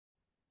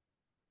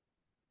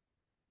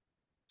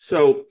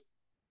So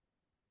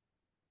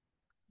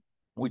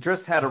we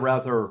just had a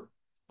rather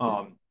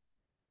um,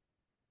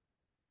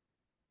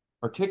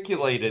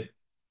 articulated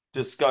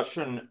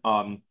discussion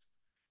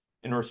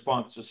in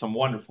response to some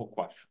wonderful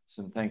questions,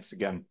 and thanks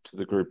again to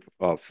the group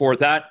for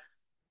that.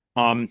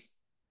 Um,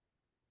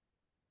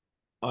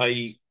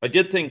 I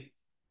did think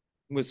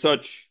with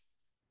such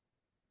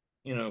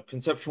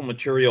conceptual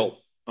material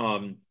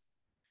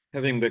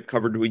having been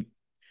covered, we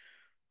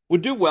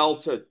would do well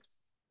to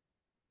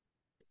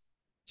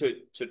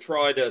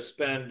try to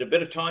spend a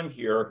bit of time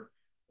here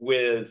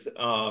with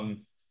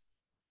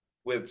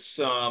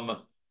some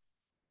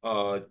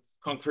uh,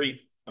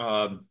 concrete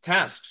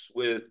tasks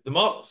with the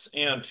models.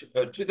 And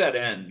to that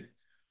end,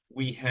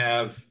 we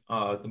have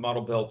the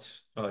model built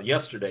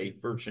yesterday,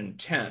 version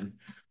 10,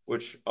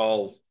 which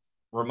I'll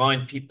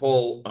remind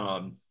people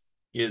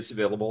is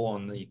available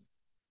on the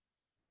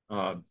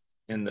uh,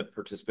 in the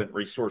participant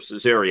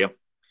resources area.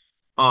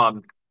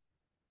 Um,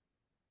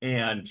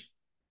 and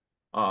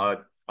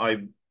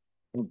I'm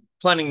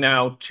planning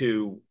now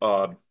to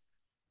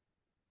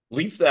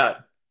leave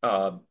that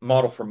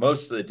model for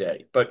most of the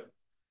day, but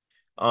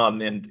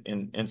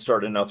and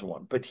start another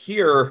one. But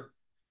here,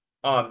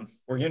 we're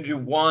going to do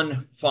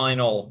one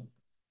final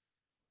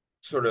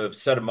sort of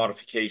set of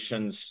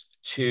modifications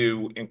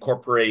to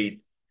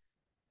incorporate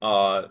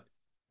uh,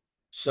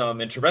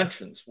 some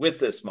interventions with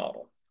this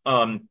model.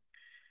 And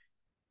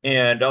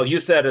I'll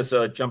use that as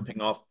a jumping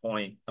off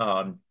point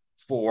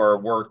for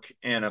work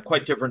in a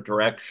quite different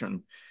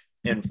direction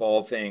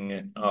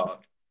involving uh,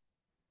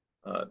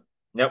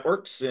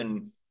 networks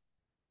and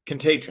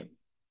contagion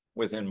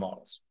within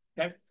models.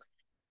 Okay.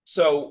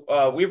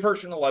 So we have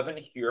version 11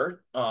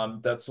 here.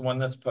 That's the one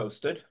that's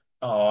posted.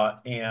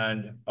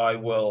 And I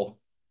will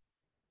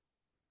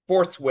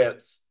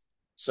forthwith,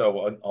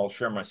 so I'll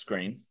share my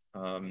screen.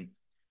 And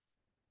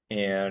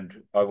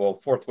I will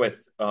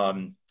forthwith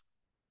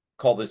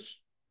call this,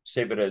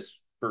 save it as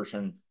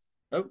version,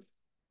 oh,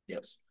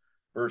 yes,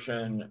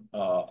 version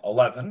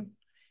 11.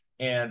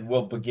 And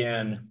we'll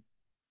begin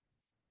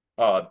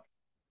uh,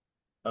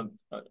 a,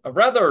 a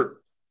rather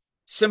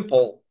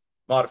simple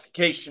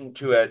modification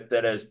to it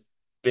that has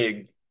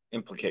big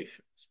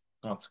implications,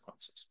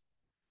 consequences.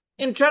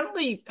 And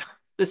generally,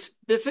 this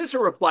is a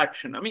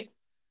reflection. I mean,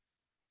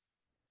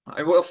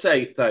 I will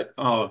say that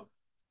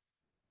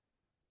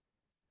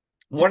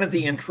one of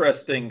the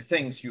interesting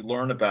things you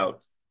learn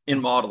about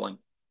in modeling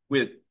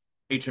with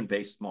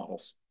agent-based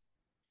models,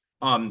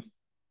 um,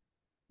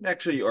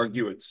 actually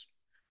argue it's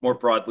more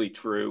broadly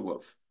true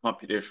of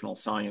computational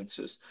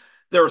sciences.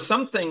 There are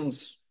some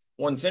things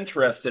one's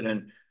interested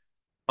in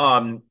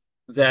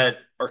that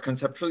are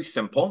conceptually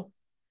simple,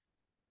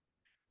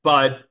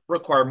 but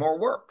require more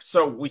work.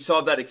 So we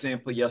saw that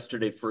example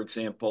yesterday, for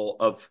example,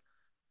 of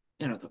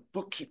the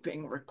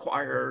bookkeeping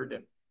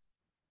required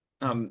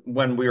and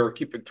when we were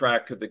keeping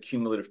track of the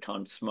cumulative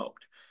time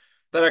smoked.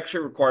 That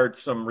actually required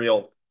some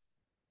real,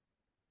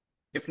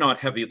 if not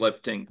heavy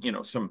lifting,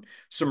 some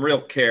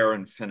real care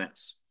and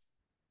finesse.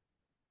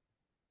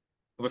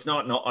 It was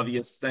not an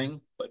obvious thing,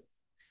 but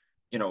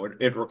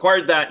it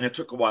required that, and it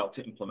took a while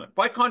to implement.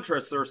 By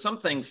contrast, there are some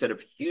things that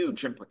have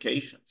huge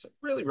implications,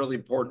 really, really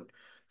important,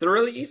 that are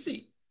really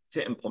easy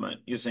to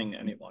implement using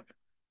any logic.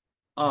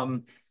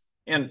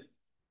 And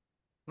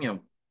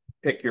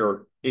pick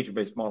your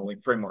agent-based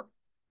modeling framework.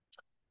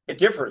 It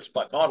differs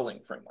by modeling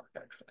framework,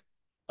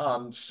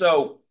 actually.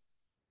 So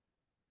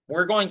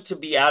we're going to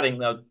be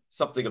adding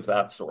something of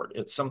that sort.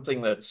 It's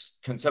something that's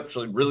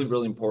conceptually really,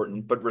 really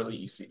important, but really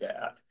easy to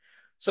add.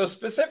 So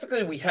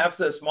specifically, we have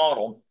this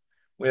model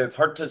with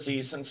heart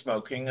disease and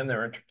smoking and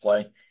their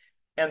interplay.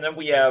 And then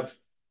we have,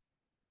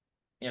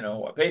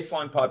 a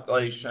baseline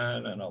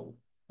population and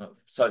a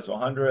size of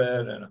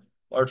 100 and a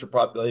larger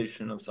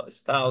population of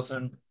size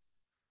 1,000.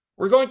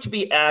 We're going to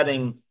be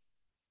adding,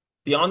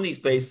 beyond these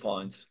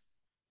baselines,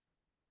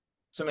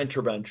 some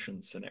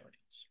intervention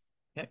scenarios.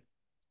 Okay.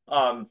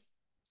 I'm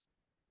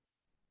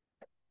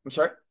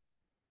sorry.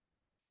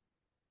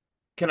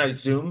 Can I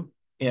zoom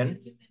in?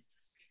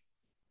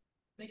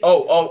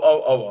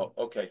 Oh.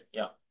 Okay.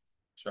 Yeah.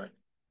 Sorry.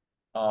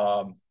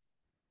 Um,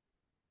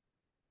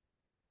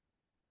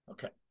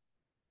 okay.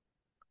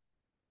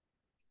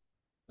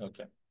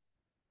 Okay.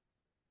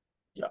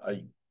 Yeah,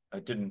 I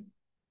didn't.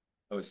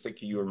 I was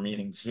thinking you were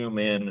meaning zoom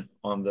in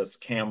on this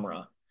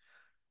camera,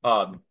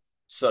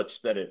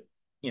 such that it,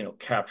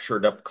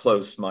 captured up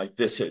close my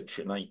visage,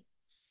 and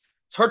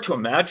it's hard to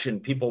imagine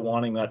people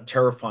wanting that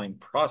terrifying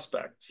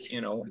prospect,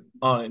 in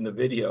the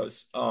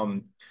videos.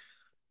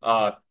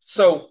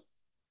 So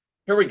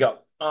here we go.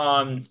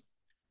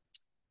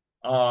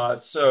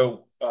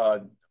 So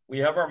we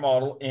have our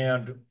model,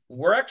 and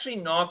we're actually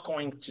not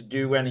going to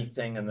do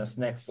anything in this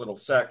next little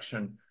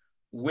section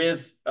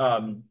with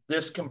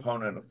this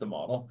component of the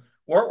model.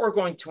 What we're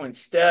going to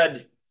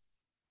instead,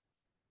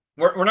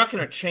 we're not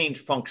going to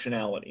change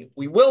functionality.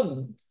 We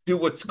will do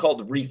what's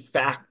called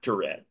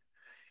refactor it.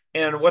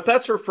 And what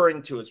that's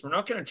referring to is we're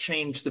not going to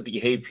change the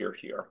behavior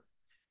here.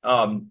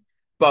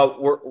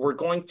 But we're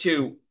going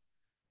to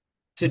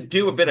to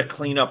do a bit of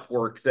cleanup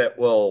work that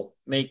will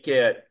make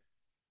it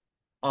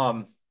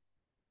um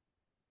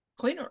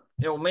cleaner.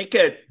 It will make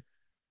it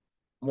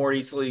more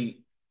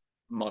easily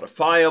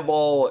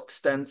modifiable,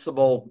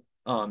 extensible,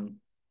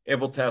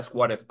 able to ask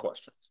what if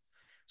questions.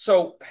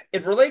 So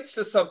it relates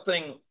to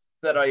something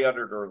that I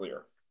uttered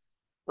earlier.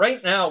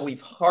 Right now,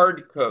 we've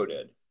hard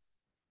coded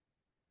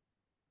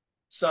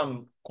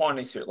some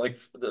quantities here, like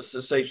the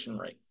cessation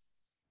rate,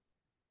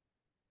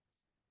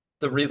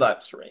 the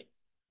relapse rate,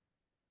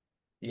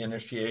 the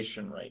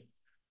initiation rate.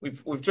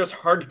 We've just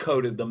hard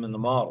coded them in the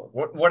model.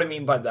 What I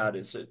mean by that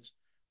is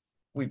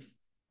we've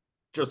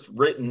just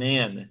written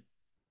in,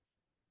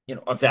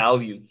 a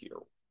value here,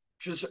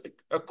 which is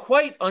a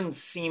quite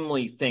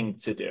unseemly thing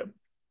to do.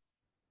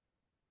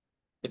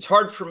 It's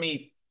hard for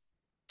me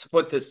to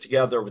put this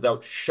together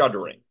without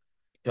shuddering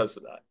because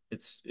of that.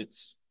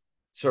 It's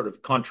sort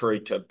of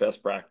contrary to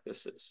best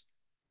practices,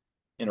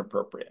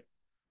 inappropriate.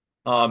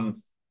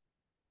 Um,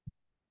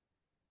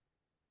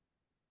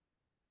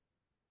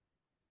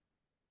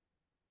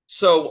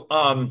 so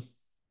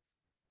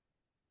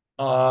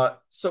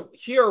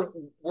here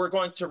we're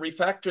going to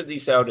refactor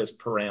these out as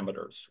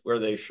parameters where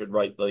they should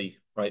rightly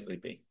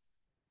be.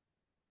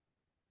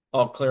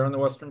 All clear on the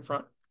Western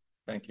Front?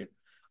 Thank you.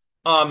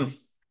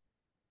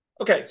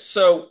 Okay,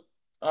 so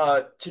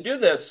to do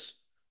this,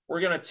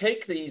 we're going to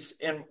take these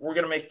and we're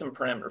going to make them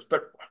parameters.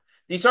 But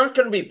these aren't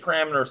going to be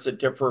parameters that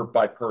differ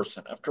by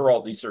person. After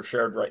all, these are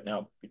shared right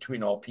now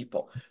between all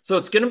people. So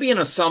it's going to be an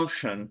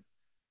assumption,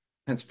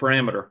 hence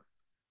parameter,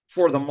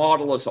 for the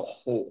model as a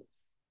whole.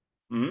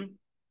 Hmm?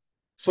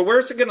 So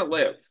where's it going to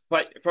live?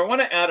 If I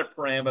want to add a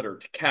parameter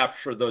to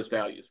capture those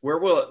values, where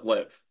will it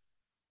live?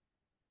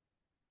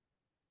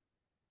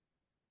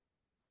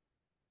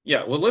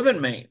 Yeah, we'll live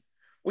in Maine.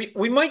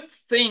 We might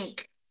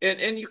think,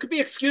 and you could be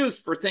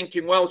excused for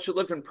thinking, well, it should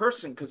live in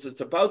person because it's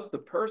about the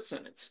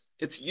person.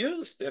 It's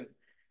used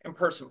in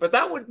person, but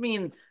that would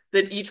mean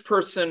that each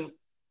person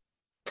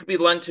could be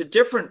lent a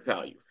different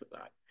value for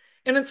that.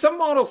 And in some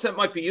models, that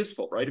might be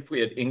useful, right? If we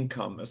had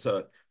income as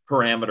a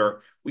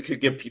parameter, we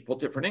could give people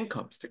different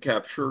incomes to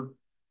capture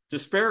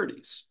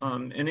disparities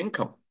in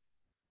income.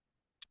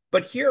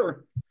 But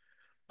here,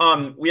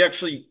 we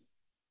actually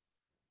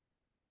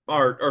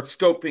are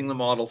scoping the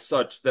model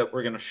such that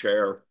we're going to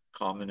share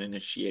common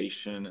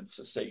initiation and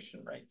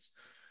cessation rates.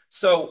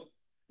 So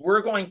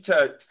we're going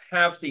to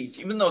have these,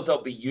 even though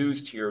they'll be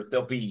used here,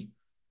 they'll be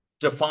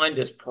defined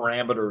as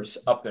parameters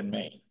up in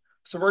Maine.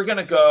 So we're going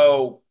to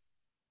go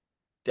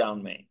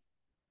down Maine.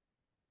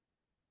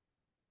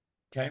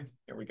 Okay,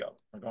 here we go.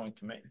 We're going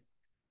to Maine.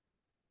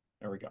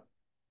 There we go.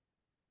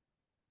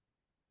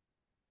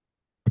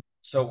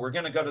 So we're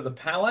going to go to the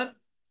palette,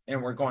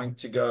 and we're going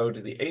to go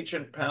to the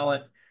agent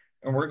palette,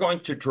 and we're going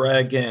to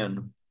drag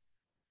in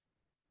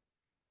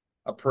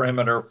a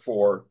parameter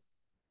for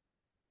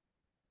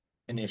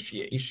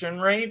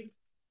initiation rate.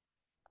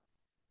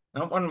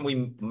 That one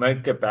we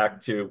might get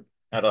back to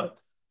at a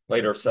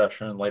later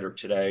session, later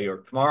today or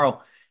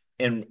tomorrow,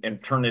 and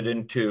turn it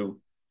into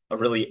a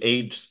really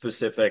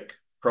age-specific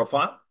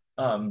profile.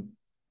 Like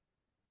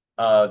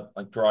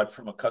draw it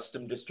from a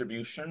custom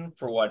distribution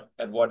for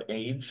at what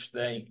age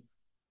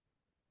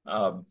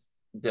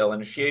they'll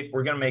initiate.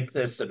 We're going to make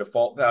this a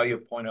default value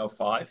of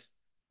 0.05.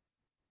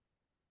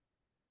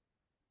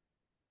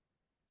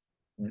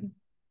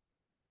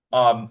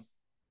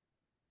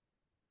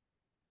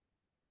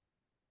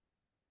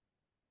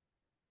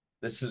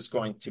 This is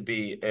going to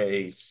be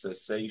a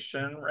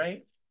cessation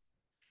rate.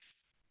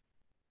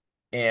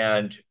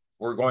 And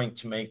we're going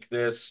to make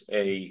this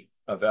a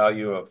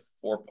value of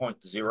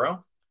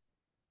 4.0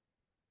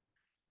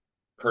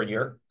 per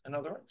year, in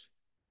other words.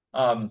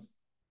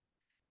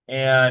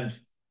 And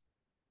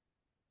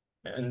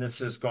this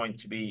is going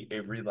to be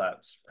a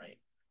relapse rate.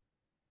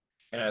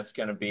 And it's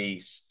going to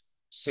be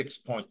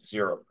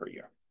 6.0 per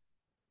year.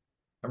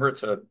 Remember,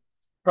 it's a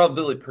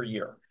probability per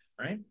year,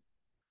 right?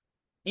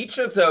 Each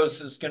of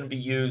those is going to be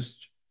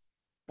used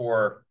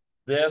for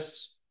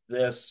this,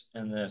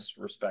 and this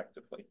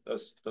respectively.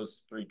 Those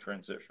three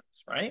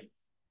transitions, right?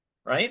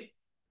 Right?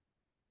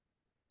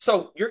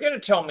 So you're going to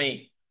tell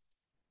me,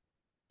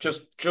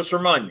 just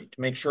remind me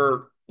to make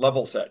sure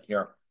level set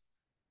here.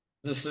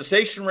 The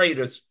cessation rate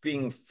is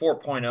being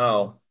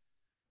 4.0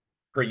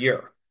 per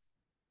year.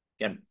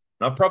 Again,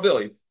 not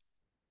probability.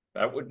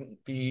 That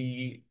wouldn't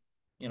be,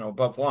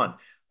 above one.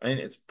 I mean,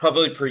 it's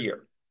probability per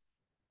year.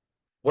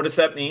 What does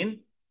that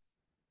mean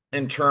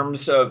in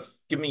terms of,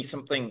 give me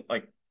something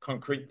like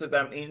concrete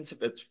that means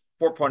if it's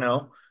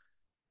 4.0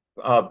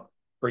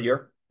 per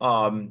year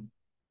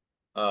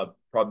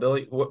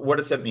probability. What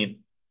does that mean?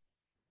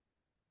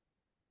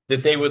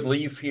 That they would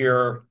leave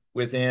here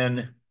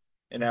within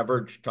an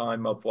average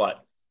time of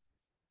what?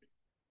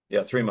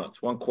 Yeah, 3 months,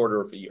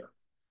 1/4 of a year.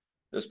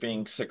 This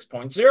being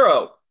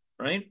 6.0,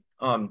 right?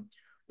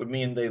 Would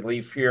mean they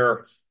leave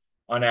here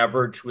on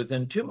average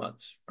within 2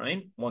 months,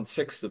 right?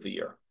 1/6 of a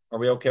year. Are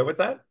we okay with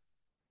that?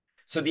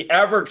 So the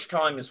average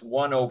time is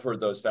 1 over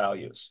those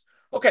values.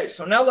 Okay,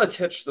 so now let's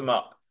hitch them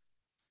up.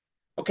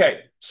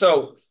 Okay,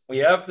 so we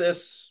have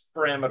this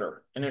parameter,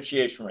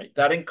 initiation rate,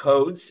 that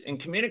encodes and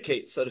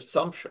communicates that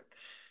assumption.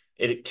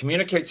 It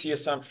communicates the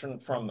assumption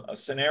from a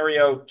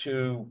scenario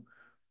to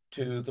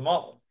the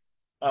model,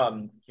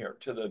 here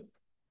to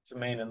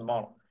main in the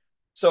model.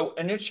 So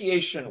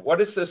initiation,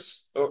 what is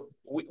this?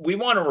 We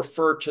want to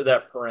refer to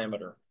that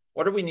parameter.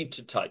 What do we need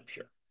to type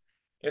here?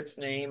 Its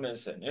name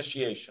is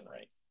initiation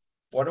rate.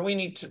 What do we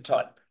need to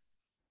type?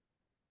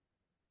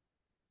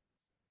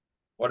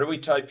 What do we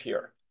type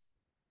here?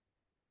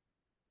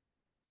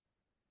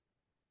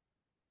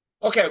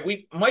 Okay,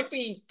 we might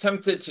be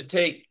tempted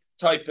to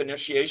type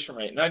initiation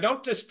rate, and I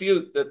don't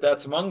dispute that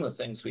that's among the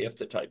things we have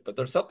to type, but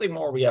there's something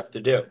more we have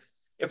to do.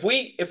 If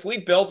we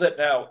build it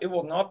now, it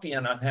will not be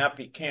an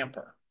unhappy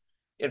camper.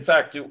 In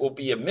fact, it will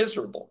be a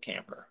miserable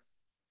camper,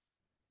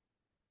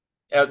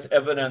 as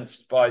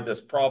evidenced by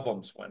this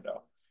problems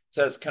window. It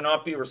says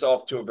cannot be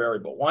resolved to a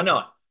variable. Why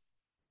not?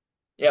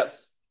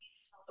 Yes.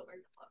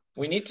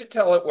 We need to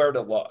tell it where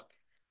to look.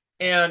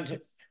 And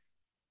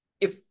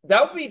if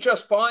that would be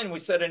just fine, we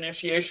said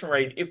initiation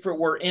rate if it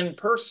were in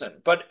person,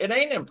 but it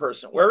ain't in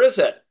person. Where is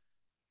it?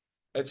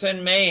 It's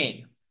in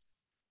main.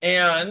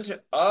 And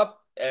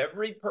up,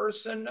 every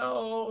person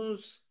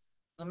knows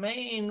the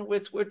main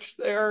with which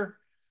they're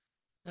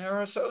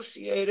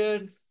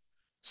associated.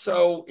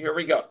 So here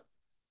we go.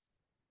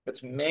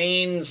 It's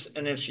main's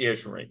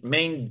initiation rate,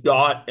 main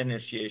dot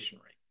initiation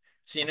rate.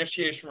 It's the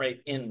initiation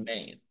rate in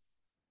main.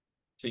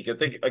 So you can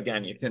think,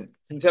 again, you can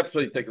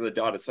conceptually think of the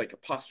dot as like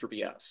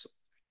apostrophe S.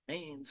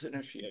 Main's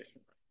initiation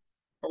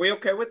rate. Are we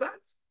okay with that?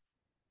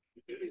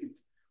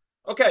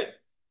 Okay.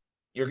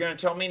 You're going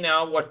to tell me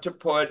now what to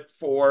put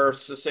for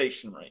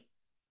cessation rate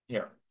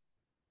here.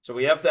 So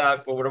we have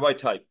that, but what do I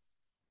type?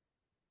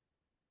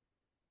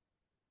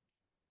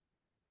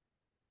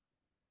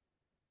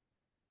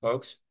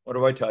 Folks, what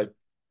do I type?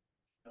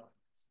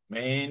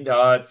 Main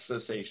dot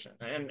cessation.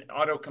 And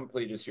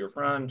autocomplete is your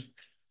friend.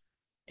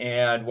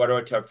 And what do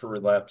I type for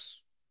relapse?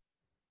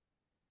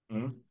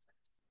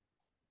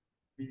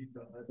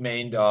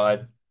 Main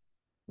dot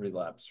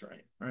relapse,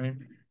 right? Right.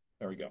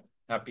 There we go.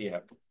 Happy.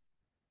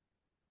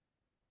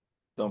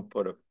 Don't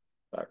put a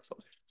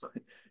backslash.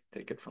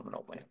 Take it from an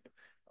old man.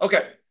 Okay.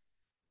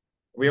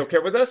 Are we okay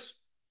with this?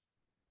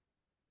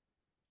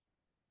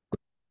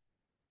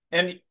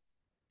 And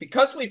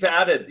because we've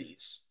added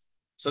these,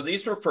 so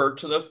these refer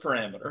to those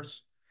parameters.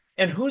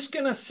 And who's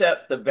going to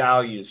set the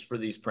values for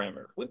these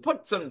parameters? We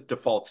put some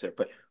defaults here,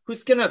 but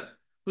who's going to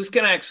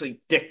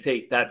actually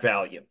dictate that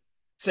value?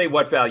 Say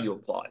what value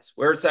applies.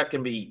 Where is that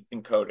going to be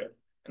encoded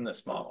in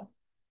this model?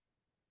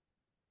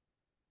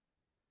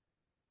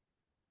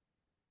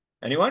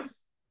 Anyone?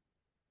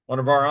 One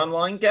of our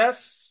online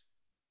guests?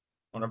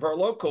 One of our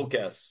local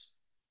guests?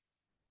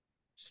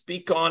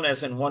 Speak on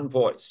as in one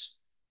voice.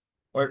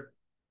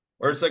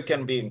 Where's that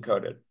going to be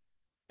encoded?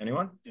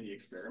 Anyone? In the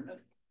experiment?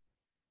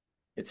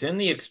 It's in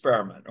the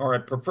experiment, or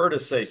I'd prefer to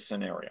say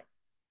scenario.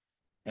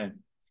 Okay.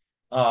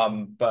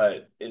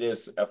 But it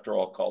is, after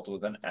all, called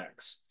with an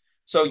X.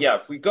 So yeah,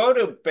 if we go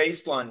to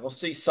baseline, we'll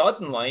see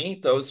suddenly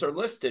those are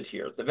listed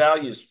here, the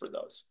values for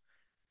those,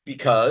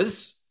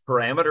 because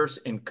parameters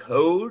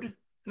encode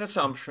an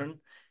assumption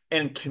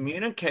and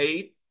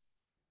communicate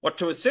what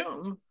to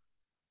assume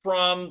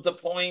from the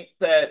point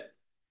that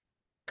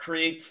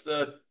creates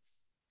the.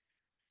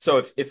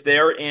 So if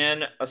they're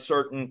in a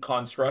certain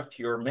construct,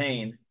 your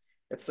main,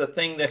 it's the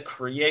thing that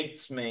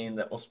creates main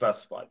that will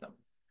specify them.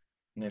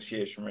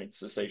 Initiation rate,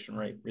 cessation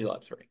rate,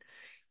 relapse rate.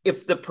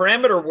 If the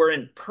parameter were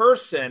in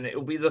person, it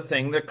would be the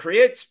thing that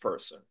creates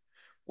person,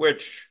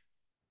 which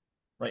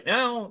right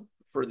now,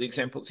 for the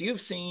examples you've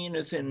seen,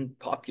 is in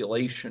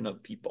population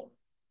of people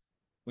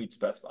we'd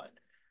specified.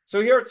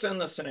 So here it's in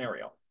the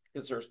scenario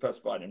because they're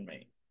specified in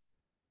main.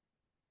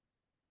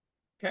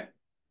 Okay.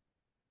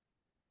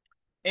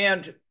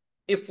 And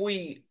if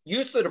we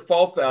use the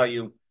default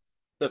value,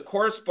 the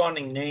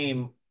corresponding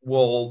name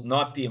will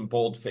not be in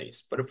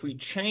boldface. But if we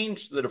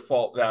change the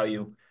default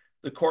value,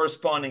 the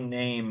corresponding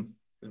name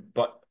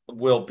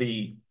will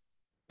be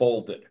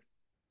bolded.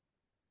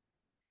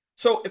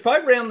 So if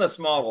I ran this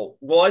model,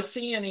 will I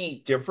see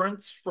any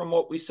difference from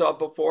what we saw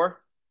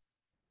before?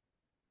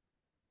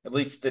 At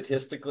least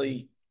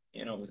statistically,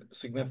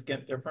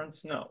 significant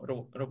difference? No,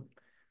 it'll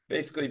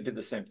basically be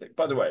the same thing.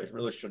 By the way, I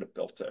really should have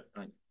built it.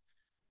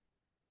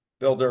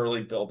 Build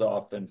early, build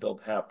often,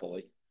 build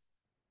happily.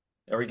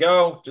 There we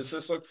go. Does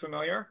this look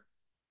familiar?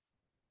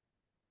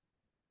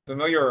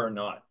 Familiar or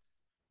not?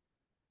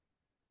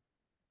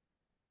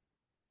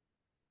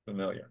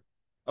 Familiar.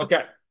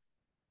 Okay.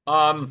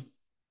 Okay.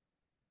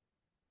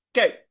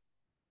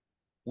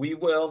 We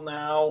will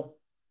now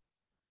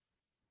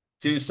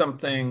do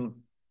something,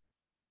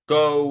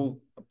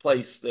 go a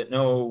place that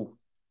no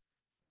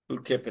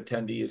bootcamp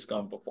attendee has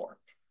gone before.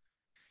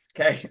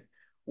 Okay.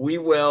 We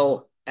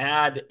will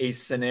add a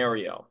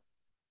scenario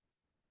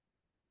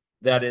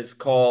that is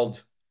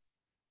called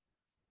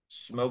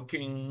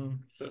smoking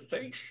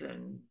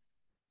cessation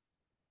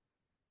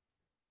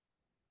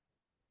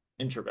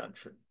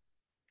intervention.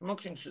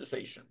 Smoking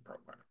cessation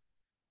program.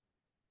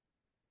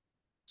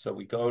 So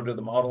we go to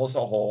the model as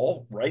a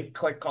whole, right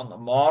click on the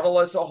model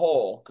as a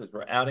whole, because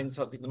we're adding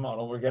something to the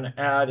model. We're going to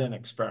add an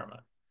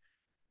experiment.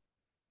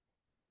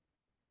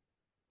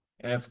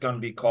 And it's going to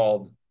be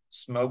called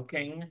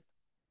smoking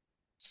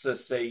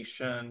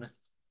cessation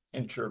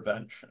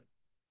intervention.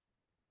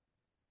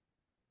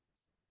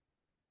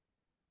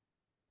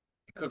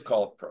 You could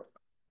call it program.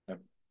 Yep.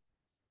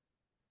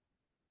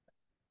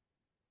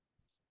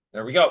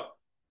 There we go.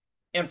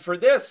 And for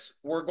this,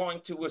 we're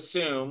going to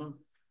assume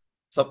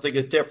something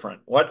is different.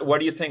 What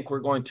do you think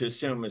we're going to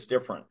assume is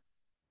different?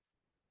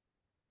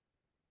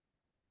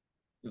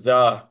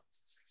 The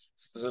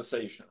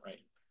cessation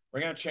rate. We're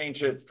going to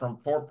change it from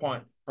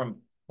 4.0 to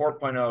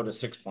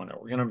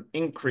 6.0. We're going to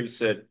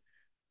increase it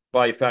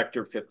by a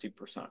factor of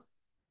 50%.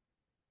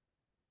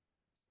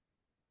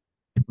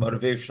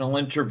 Motivational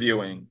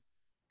interviewing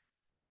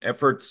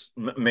efforts,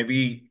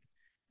 maybe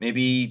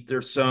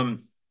there's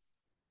some,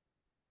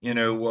 you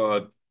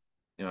know,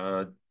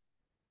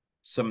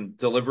 some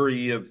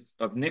delivery of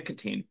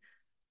nicotine.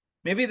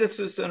 Maybe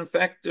this is an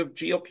effect of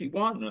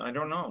GLP-1. I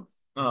don't know.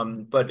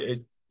 But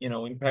it,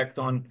 impact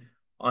on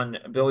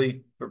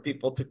ability for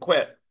people to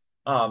quit.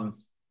 We're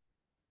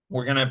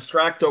going to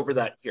abstract over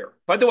that here.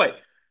 By the way,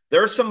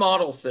 there are some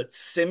models that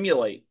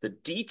simulate the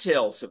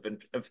details of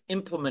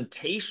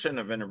implementation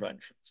of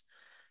interventions,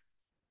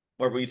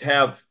 where we'd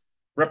have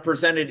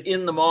represented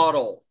in the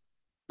model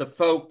the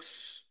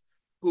folks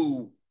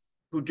who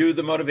do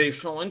the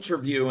motivational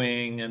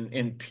interviewing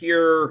and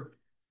peer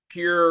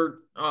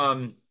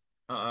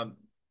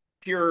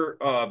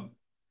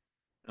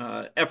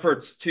uh,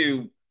 efforts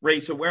to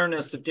raise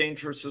awareness of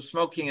dangers of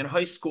smoking in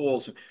high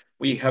schools.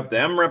 We have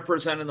them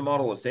represented in the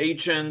model as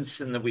agents,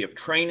 and then we have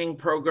training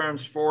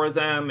programs for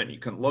them. And you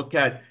can look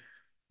at,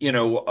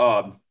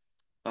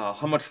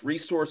 how much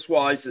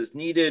resource-wise is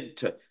needed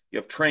to. You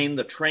have trained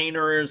the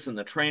trainers, and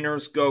the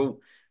trainers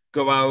go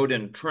out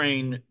and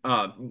train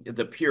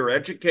the peer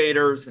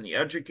educators, and the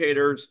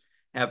educators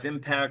have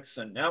impacts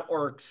and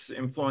networks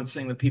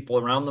influencing the people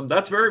around them.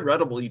 That's very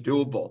readily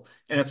doable.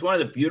 And it's one of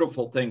the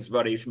beautiful things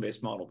about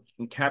agent-based models. You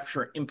can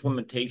capture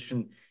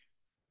implementation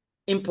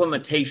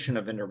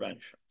of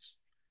interventions.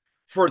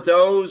 For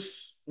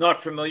those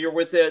not familiar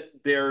with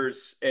it,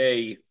 there's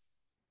a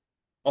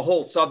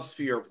whole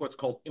subsphere of what's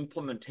called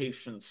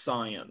implementation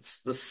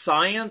science. The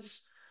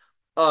science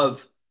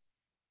of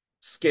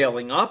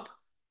scaling up,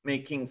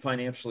 making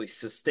financially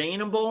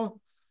sustainable,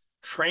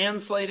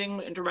 translating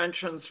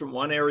interventions from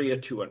one area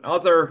to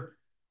another,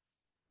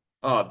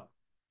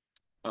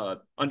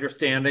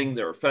 understanding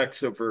their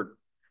effects over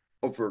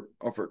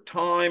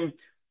time,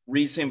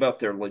 reasoning about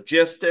their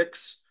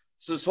logistics.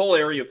 So this whole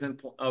area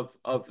of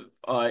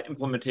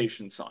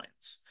implementation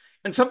science.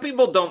 And some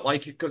people don't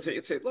like it because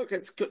they say, look,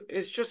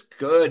 it's just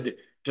good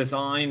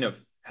design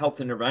of health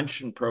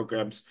intervention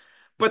programs.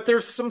 But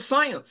there's some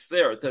science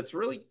there that's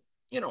really,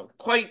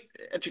 quite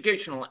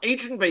educational.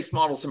 Agent-based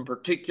models in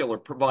particular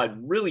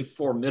provide really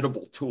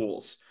formidable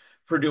tools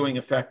for doing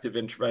effective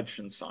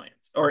intervention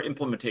science or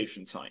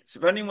implementation science.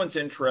 If anyone's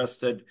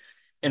interested,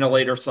 in a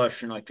later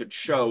session, I could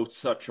show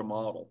such a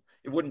model.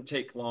 It wouldn't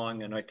take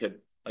long, and I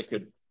could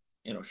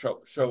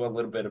show a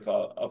little bit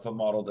of a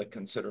model that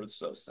considers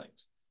those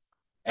things.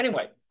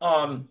 Anyway,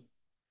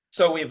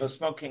 so we have a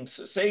smoking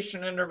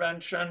cessation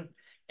intervention,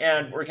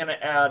 and we're going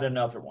to add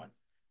another one.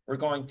 We're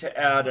going to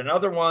add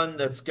another one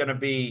that's going to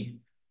be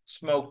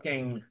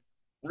smoking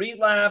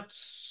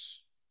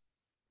relapse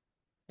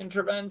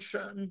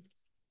intervention.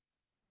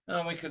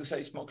 And we can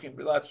say smoking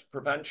relapse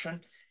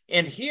prevention.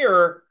 And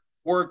here,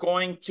 we're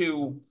going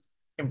to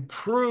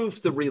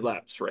improve the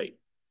relapse rate.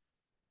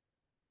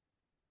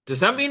 Does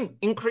that mean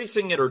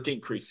increasing it or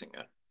decreasing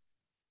it?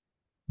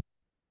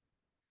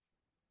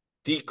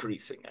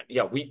 Decreasing it.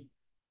 Yeah, we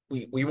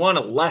want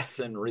to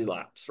lessen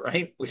relapse,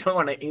 right? We don't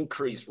want to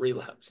increase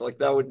relapse. Like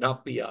that would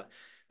not be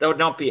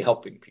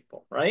helping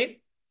people,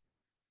 right?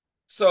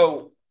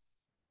 So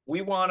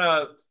we want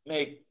to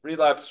make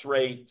relapse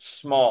rate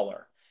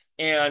smaller,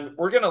 and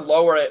we're going to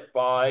lower it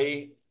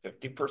by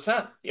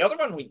 50%. The other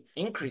one we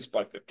increased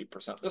by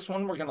 50%. This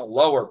one we're going to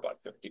lower by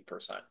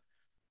 50%.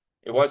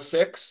 It was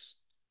 6.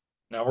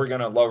 Now we're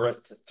going to lower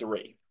it to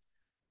 3.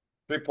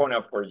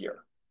 3.0 per year.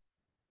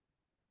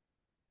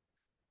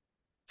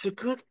 It's a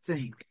good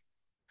thing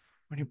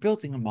when you're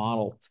building a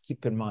model to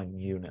keep in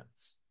mind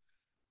units.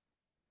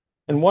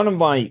 And one of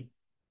my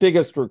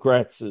biggest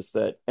regrets is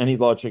that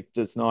AnyLogic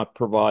does not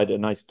provide a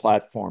nice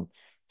platform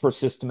for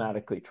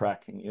systematically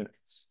tracking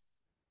units,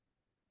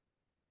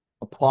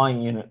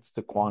 applying units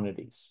to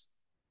quantities,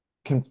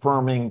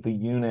 confirming the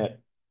unit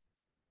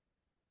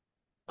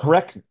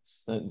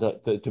correctness,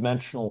 the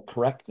dimensional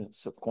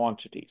correctness of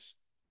quantities.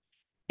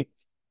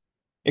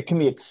 It can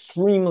be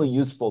extremely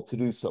useful to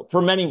do so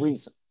for many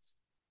reasons.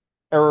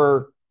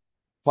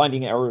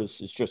 Finding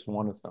errors is just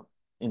one of them.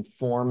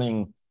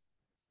 Informing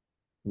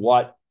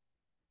what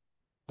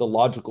the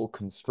logical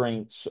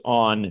constraints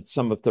on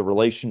some of the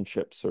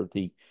relationships or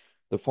the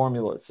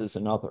formulas is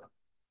another.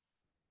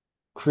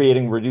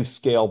 Creating reduced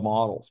scale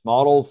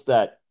models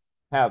that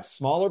have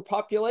smaller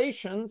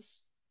populations,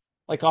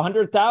 like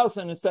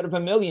 100,000 instead of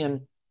 1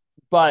 million,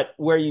 but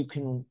where you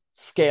can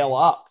scale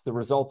up the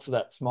results of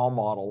that small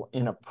model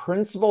in a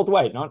principled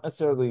way, not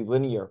necessarily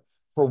linear,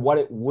 for what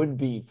it would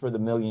be for the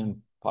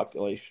million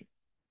population.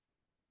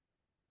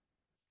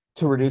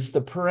 To reduce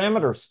the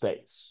parameter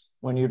space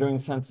when you're doing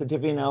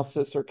sensitivity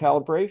analysis or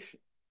calibration.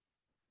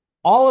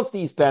 All of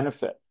these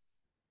benefit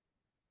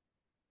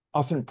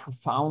often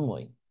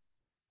profoundly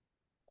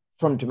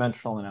from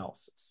dimensional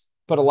analysis.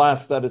 But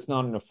alas, that is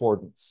not an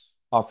affordance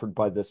offered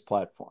by this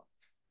platform.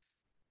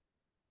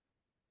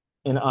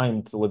 And I'm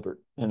deliberate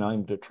and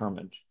I'm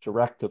determined to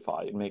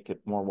rectify and make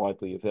it more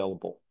widely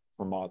available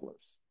for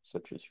modelers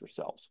such as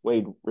yourselves.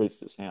 Wade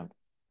raised his hand.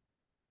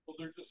 Well,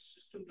 there's a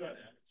system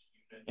dynamics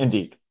unit.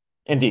 Indeed.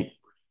 Indeed.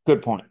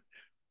 Good point.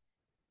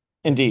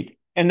 Indeed.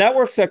 And that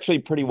works actually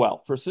pretty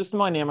well. For system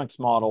dynamics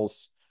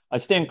models, I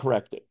stand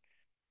corrected.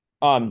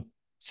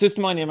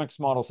 System dynamics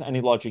models,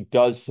 AnyLogic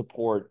does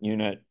support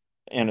unit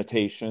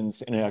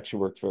annotations, and it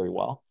actually works very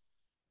well.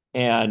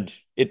 And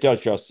it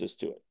does justice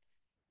to it.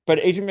 But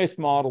agent-based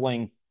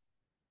modeling,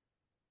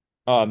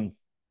 for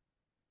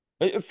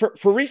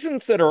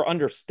reasons that are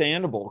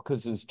understandable,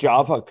 because it's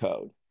Java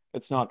code,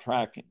 it's not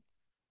tracking.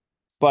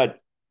 But,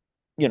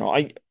 you know,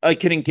 I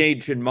can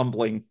engage in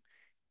mumbling,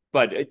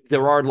 but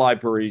there are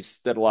libraries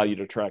that allow you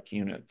to track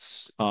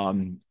units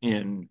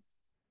in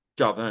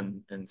Java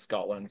and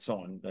Scala and so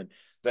on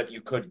that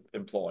you could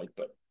employ,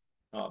 but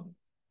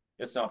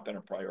it's not been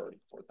a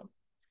priority for them.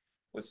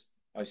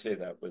 I say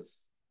that with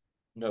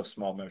no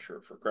small measure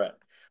of regret.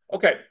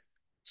 Okay,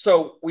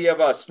 so we have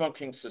a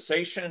smoking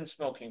cessation,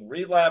 smoking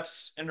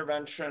relapse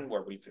intervention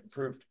where we've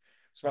improved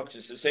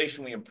smoking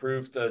cessation. We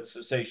improved the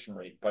cessation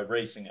rate by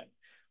raising it.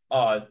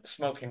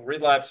 Smoking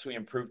relapse, we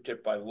improved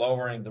it by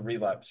lowering the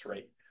relapse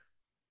rate.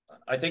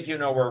 I think you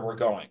know where we're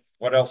going.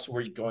 What else are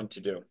we going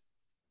to do?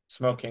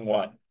 Smoking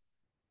what?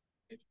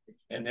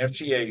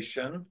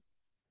 Initiation.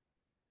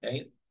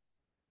 Okay.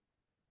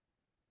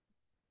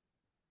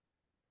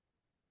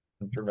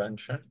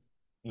 Intervention.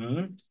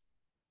 You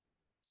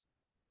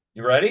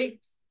ready?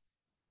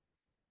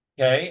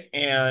 Okay.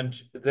 And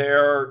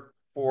there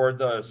for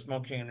the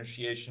smoking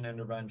initiation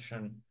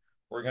intervention,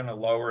 we're going to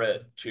lower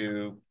it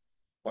to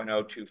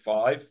 0.025.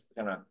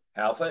 We're going to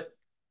halve it,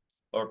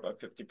 lower it by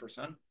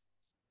 50%.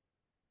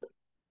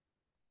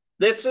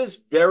 This is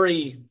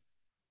very,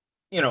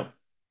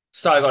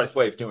 stylized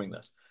way of doing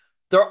this.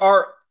 There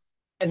are,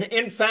 and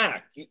in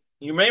fact,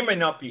 you may or may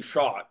not be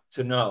shocked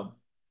to know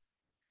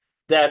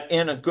that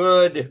in a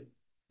good,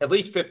 at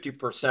least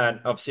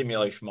 50% of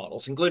simulation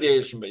models, including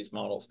agent-based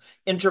models,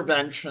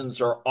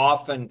 interventions are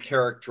often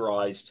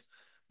characterized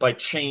by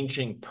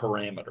changing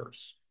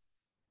parameters.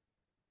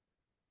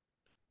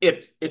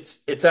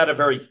 It's at a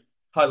very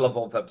high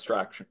level of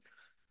abstraction.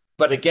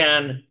 But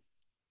again,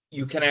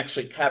 you can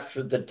actually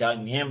capture the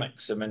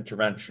dynamics of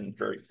intervention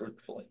very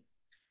fruitfully.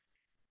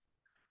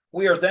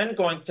 We are then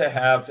going to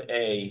have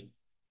an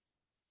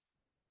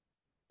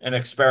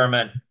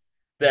experiment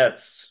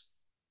that's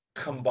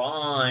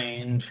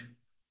combined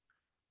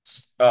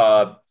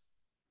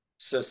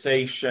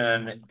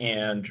cessation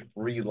and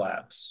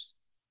relapse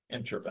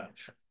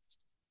intervention.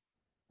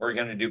 We're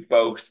going to do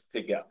both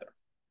together.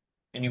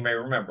 And you may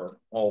remember,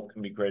 whole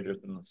can be greater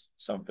than the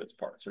sum of its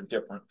parts, or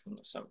different from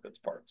the sum of its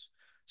parts.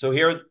 So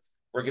here,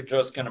 we're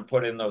just going to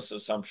put in those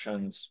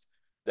assumptions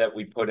that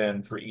we put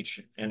in for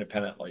each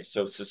independently.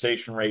 So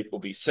cessation rate will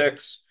be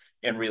 6,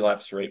 and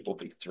relapse rate will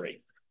be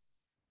 3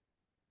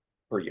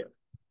 per year.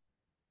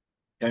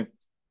 Okay.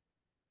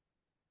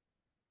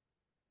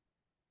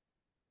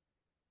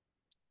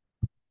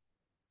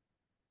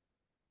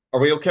 Are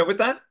we okay with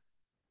that?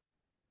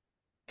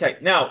 Okay,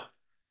 now,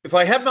 if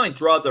I had my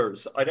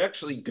druthers, I'd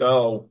actually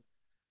go.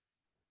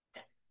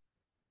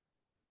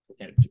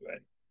 We're going to do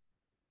it.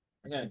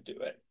 We're going to do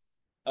it.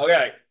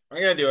 Okay,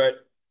 we're going to do it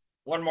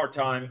one more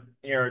time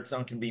here. It's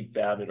not going to be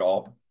bad at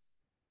all.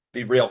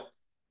 Be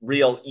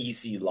real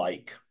easy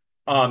like.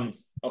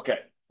 Okay,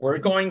 we're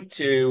going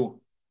to.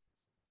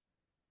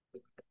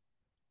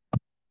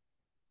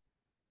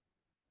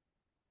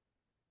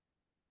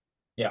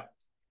 Yeah.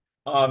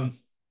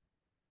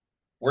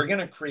 We're going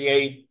to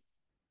create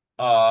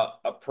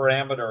a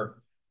parameter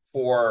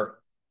for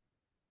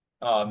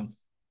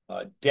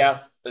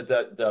death,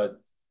 the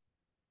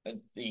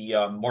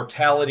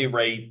mortality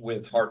rate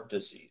with heart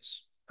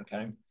disease.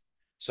 Okay,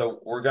 so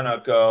we're going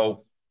to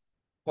go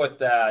put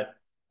that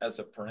as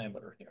a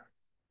parameter here.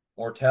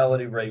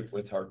 Mortality rate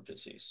with heart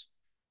disease.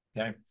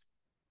 Okay,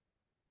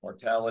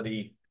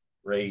 mortality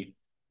rate.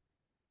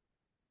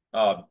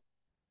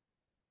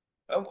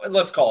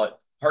 Let's call it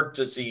heart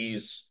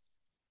disease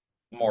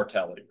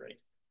mortality rate.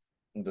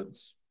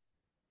 That's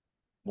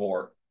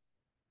more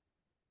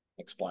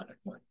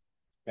explanatory.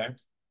 Okay.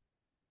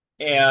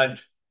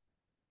 And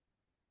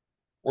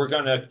we're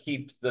going to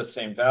keep the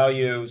same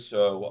value.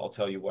 So I'll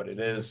tell you what it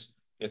is.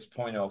 It's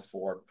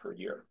 0.04 per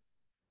year.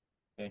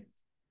 Okay.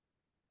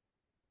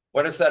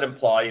 What does that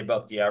imply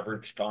about the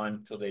average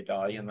time till they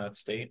die in that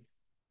state?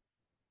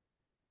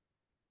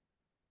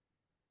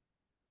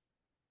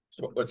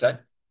 So what's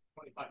that?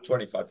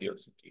 25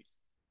 years indeed.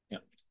 Yeah.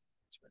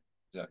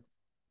 Exactly.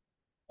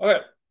 Okay.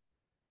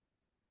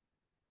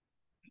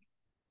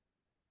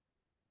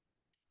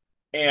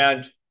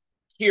 And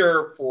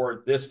here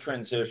for this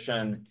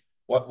transition,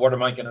 what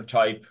am I going to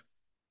type?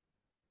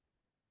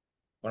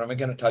 What am I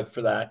going to type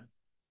for that?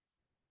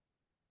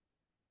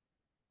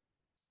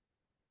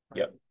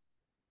 Yep.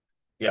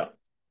 Yeah.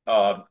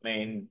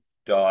 Main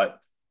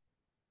dot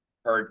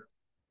hard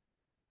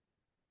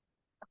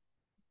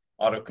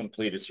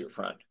autocomplete is your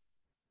friend.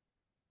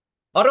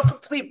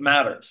 Autocomplete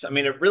matters. I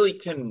mean, it really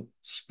can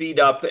speed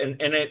up and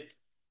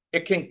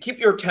it can keep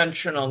your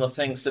attention on the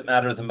things that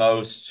matter the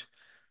most,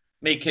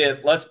 make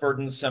it less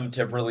burdensome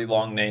to have really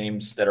long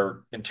names that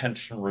are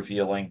intention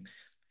revealing,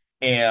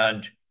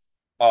 and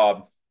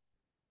uh,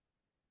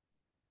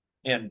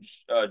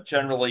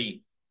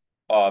 generally,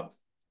 uh,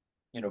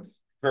 you know,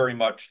 very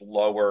much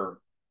lower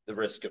the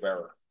risk of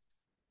error.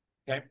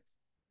 Okay.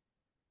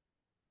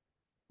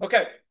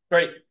 Okay.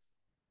 Great.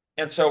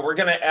 And so we're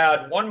going to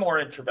add one more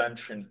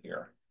intervention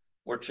here,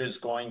 which is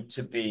going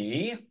to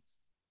be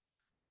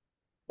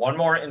one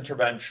more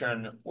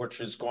intervention, which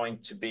is going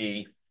to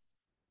be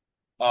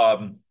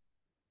um,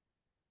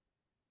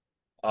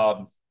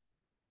 um,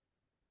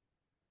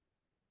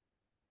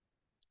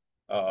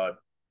 uh,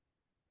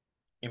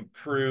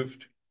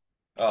 improved.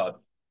 Uh,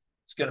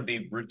 it's going to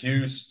be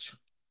reduced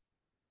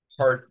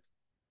heart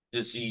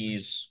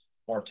disease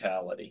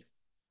mortality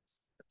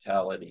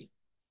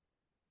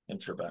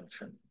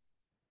intervention.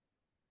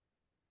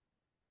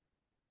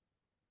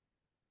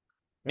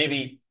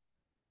 Maybe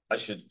I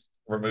should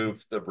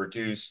remove the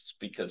reduced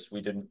because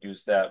we didn't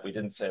use that. We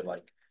didn't say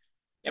like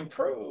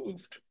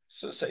improved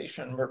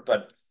cessation,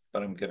 but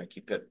I'm going to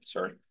keep it.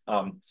 Sorry.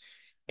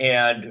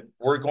 And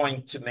we're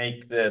going to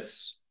make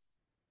this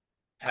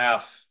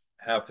half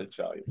its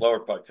value, lower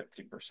by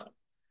 50%.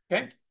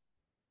 Okay.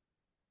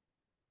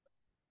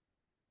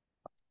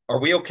 Are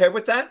we okay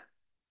with that?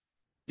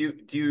 Do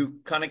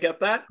you kind of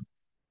get that?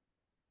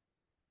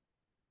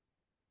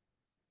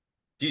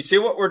 Do you see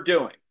what we're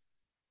doing?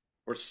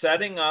 We're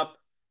setting up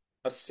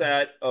a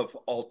set of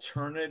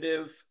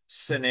alternative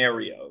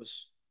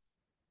scenarios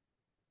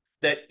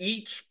that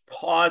each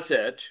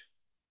posit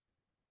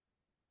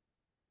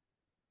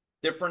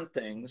different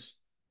things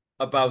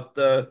about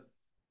the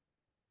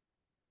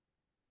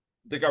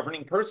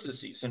governing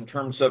processes in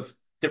terms of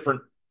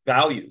different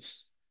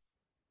values,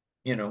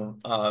 you know,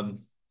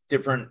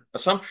 different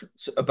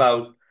assumptions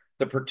about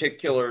the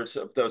particulars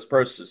of those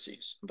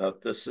processes,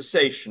 about the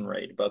cessation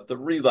rate, about the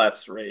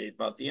relapse rate,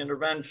 about the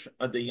intervention,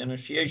 the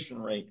initiation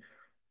rate,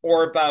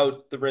 or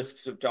about the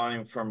risks of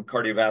dying from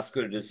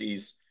cardiovascular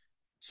disease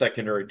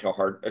secondary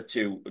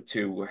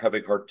to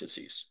heavy heart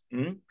disease.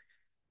 Mm-hmm.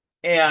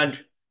 And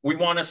we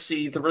want to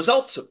see the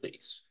results of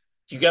these.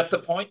 Do you get the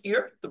point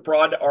here? The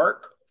broad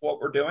arc of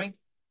what we're doing?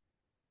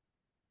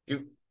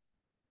 Do,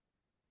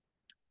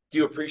 do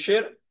you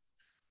appreciate it?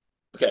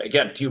 Okay,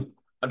 again, do you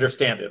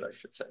understand it, I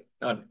should say.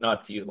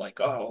 Not do you like,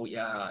 oh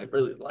yeah, I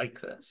really like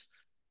this.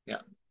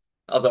 Yeah.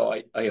 Although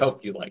I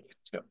hope you like it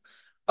too.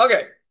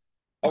 Okay.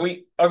 Are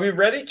we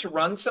ready to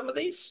run some of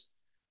these?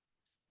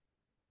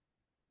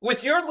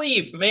 With your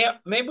leave,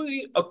 maybe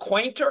we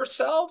acquaint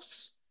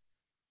ourselves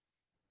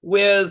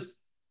with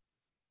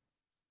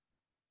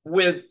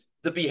with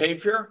the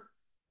behavior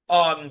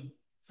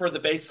for the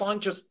baseline.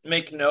 Just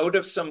make note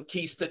of some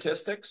key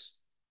statistics.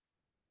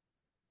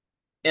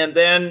 And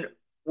then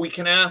we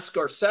can ask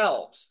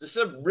ourselves, this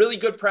is a really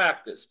good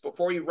practice.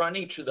 Before you run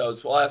each of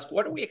those, we'll ask,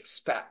 what do we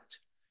expect?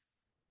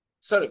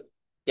 Sort of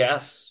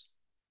guess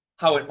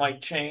how it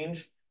might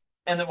change,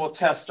 and then we'll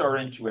test our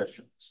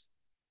intuitions.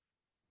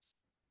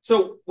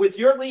 So with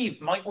your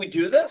leave, might we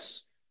do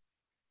this?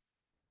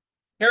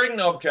 Hearing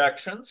no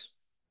objections,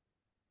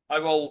 I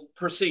will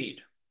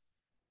proceed.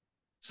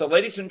 So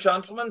ladies and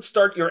gentlemen,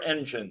 start your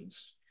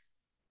engines.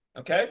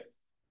 Okay?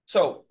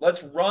 So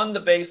let's run the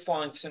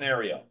baseline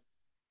scenario.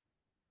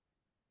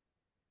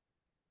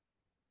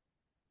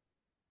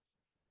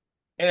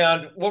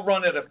 And we'll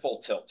run it at full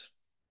tilt.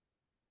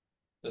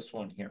 This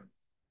one here.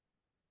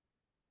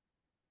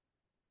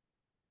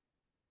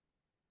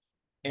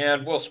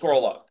 And we'll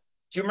scroll up.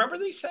 Do you remember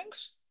these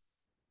things?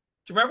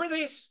 Do you remember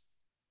these?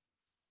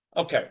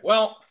 Okay,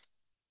 well,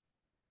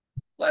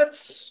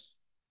 let's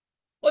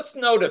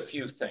note a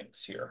few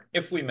things here,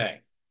 if we may.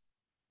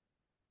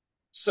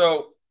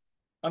 So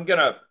I'm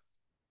gonna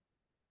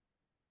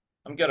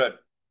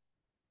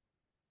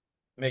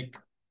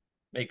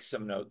make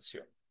some notes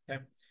here.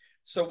 Okay.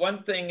 So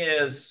one thing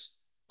is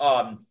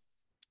um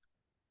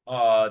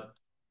uh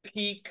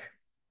peak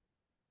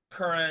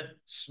current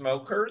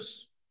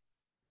smokers.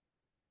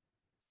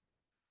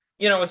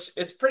 You know,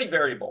 it's pretty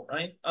variable,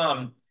 right?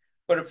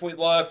 But if we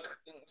look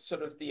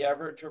sort of the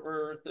average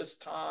over this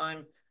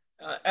time,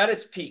 at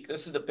its peak,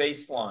 this is the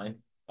baseline.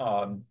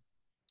 Um,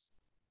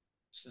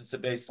 this is the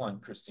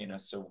baseline, Christina.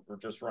 So we're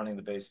just running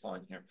the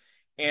baseline here.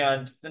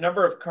 And the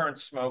number of current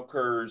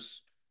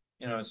smokers,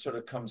 you know, sort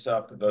of comes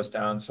up and goes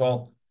down.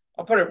 So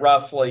I'll put it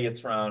roughly,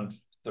 it's around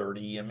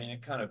 30. I mean,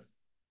 it kind of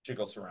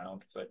jiggles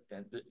around, but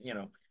you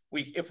know,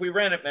 if we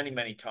ran it many,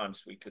 many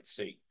times, we could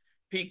see.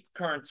 peak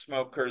current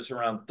smokers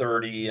around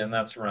 30, and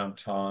that's around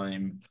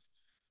time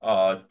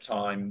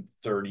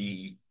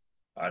 30,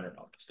 I don't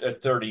know,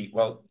 30.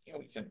 Well,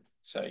 we can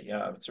say,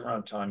 yeah, it's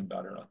around time,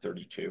 I don't know,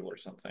 32 or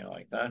something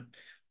like that.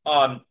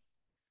 Um,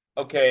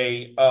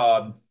 okay.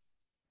 Up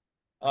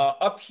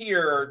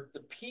here, the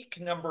peak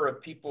number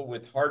of people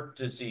with heart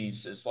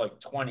disease is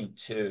like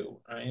 22,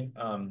 right?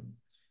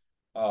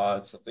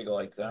 Something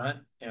like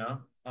that. Yeah.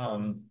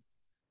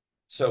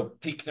 So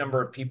peak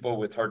number of people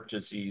with heart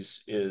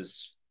disease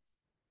is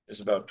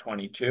about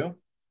 22.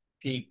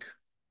 Peak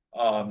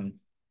um,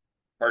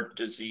 heart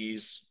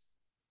disease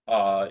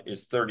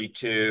is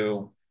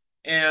 32.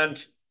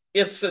 And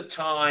it's a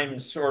time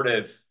sort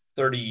of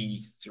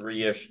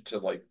 33-ish to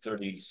like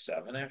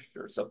 37-ish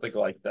or something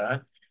like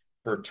that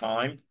per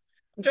time.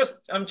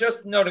 I'm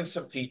just noting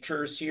some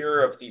features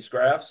here of these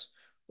graphs.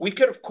 We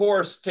could, of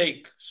course,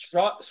 take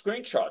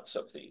screenshots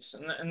of these,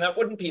 and that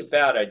wouldn't be a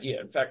bad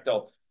idea. In fact,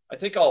 I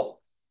think I'll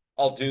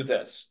do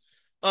this.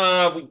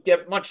 We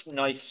get much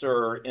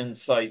nicer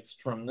insights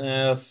from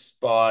this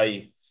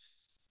by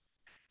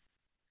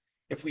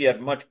if we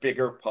had much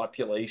bigger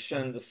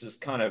population. This is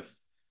kind of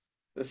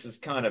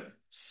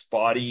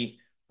spotty.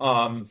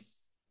 I'm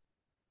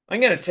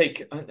going to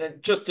take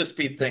just to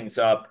speed things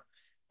up.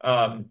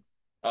 Um,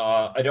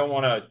 I don't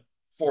want to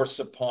force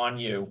upon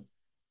you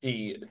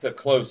the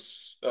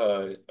close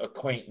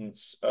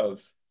acquaintance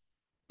of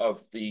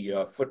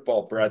the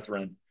football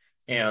brethren,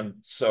 and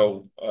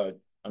so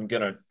I'm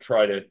going to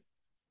try to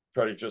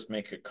just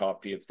make a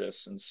copy of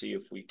this and see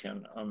if we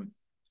can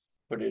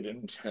put it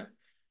into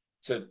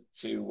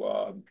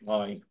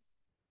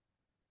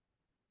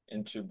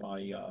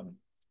my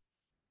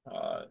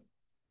uh,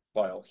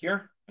 file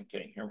here.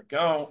 Okay, here we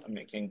go. I'm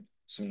making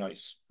some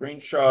nice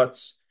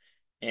screenshots,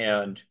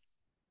 and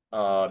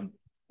um,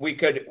 we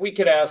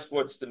could ask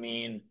what's the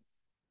mean.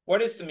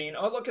 What is the mean?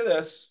 Oh, look at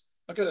this.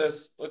 Look at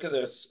this. Look at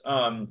this.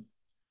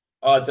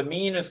 The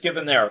mean is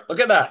given there. Look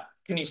at that.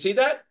 Can you see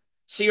that?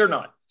 See or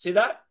not? See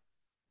that?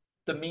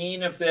 The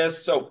mean of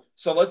this. So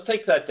let's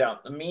take that down.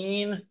 The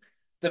mean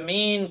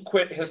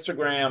quit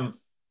histogram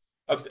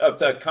of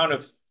the kind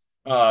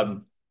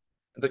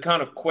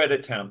of quit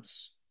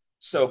attempts.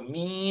 So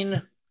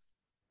mean,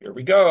 here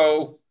we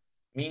go.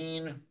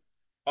 Mean,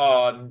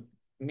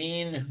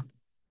 mean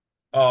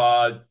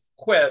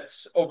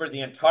quits over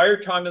the entire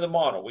time of the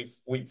model.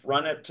 We've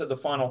run it to the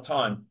final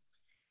time.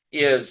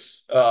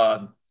 Is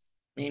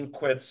mean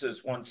quits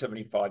is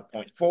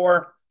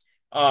 175.4.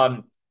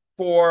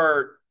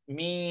 For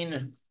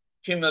mean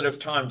cumulative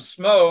time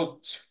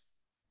smoked,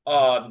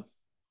 um,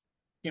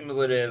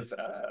 cumulative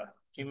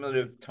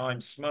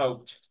time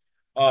smoked,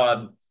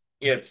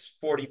 it's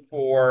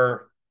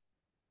 44,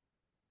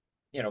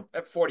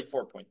 at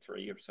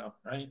 44.3 or so,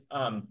 right?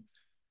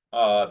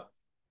 Uh,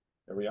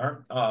 there we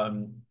are.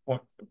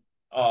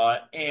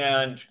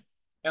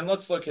 And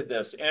let's look at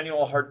this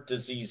annual heart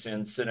disease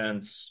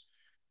incidence.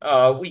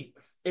 We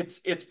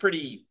it's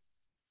pretty.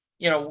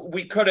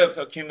 We could have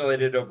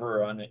accumulated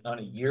over on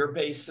a year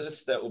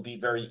basis. That would be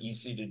very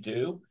easy to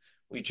do.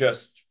 We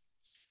just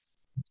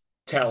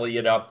tally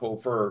it up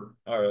over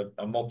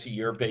a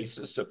multi-year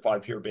basis, a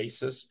 5-year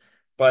basis.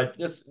 But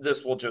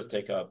this will just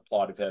take a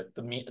plot of it.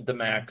 The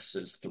max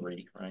is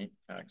 3, right?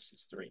 Max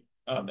is 3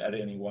 at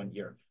any one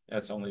year.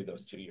 That's only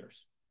those 2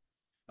 years.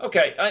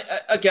 Okay.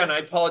 Again, I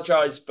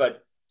apologize,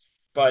 but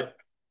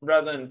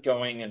rather than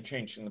going and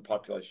changing the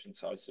population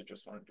size, I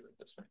just want to do it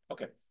this way.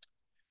 Okay.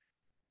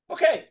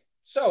 Okay.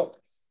 So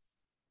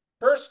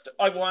first,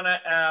 I want to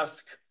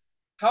ask,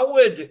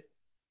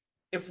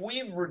 if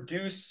we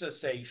reduce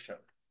cessation,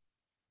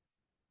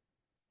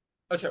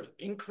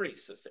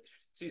 increase cessation,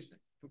 excuse me,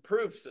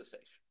 improve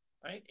cessation,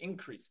 right?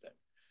 Increase that.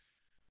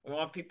 We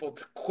want people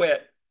to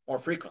quit more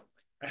frequently,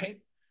 right?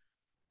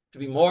 To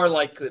be more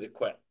likely to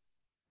quit,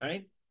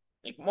 right?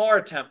 Make more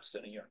attempts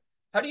in a year.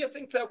 How do you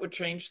think that would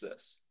change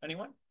this?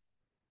 Anyone?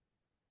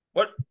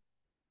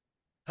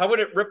 How would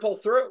it ripple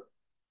through?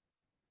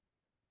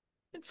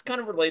 It's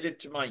kind of related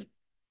to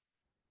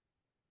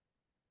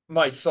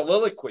my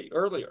soliloquy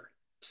earlier,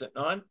 is it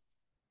not?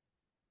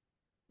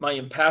 My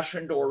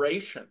impassioned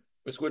oration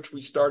with which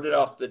we started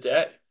off the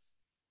day.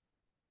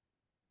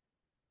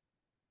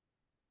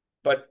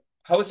 But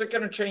how is it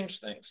going to change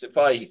things if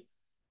I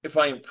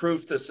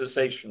improve the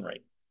cessation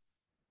rate?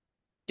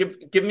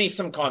 Give me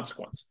some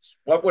consequences.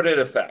 What would it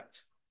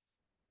affect?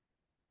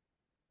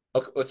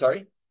 Okay,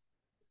 sorry.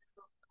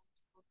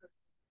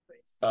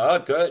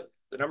 Good.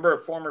 The number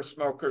of former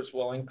smokers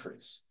will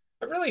increase.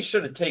 I really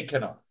should have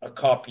taken a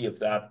copy of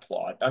that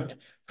plot.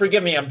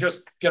 Forgive me, I'm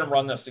just going to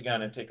run this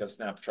again and take a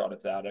snapshot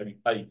of that.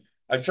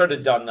 I should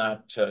have done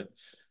that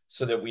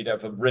so that we'd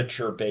have a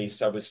richer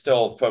base. I was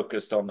still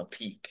focused on the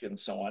peak and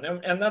so on,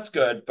 and that's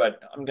good.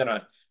 But I'm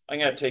gonna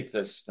take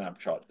this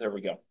snapshot. There we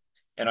go,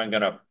 and I'm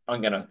gonna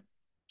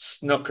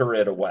snooker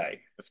it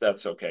away if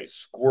that's okay.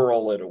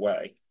 Squirrel it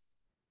away.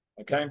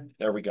 Okay,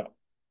 there we go.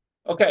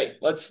 Okay,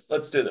 let's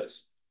do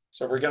this.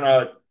 So we're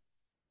gonna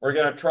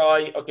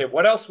try. Okay,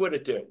 what else would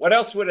it do? What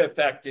else would it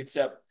affect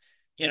except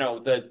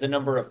the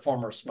number of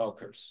former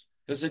smokers?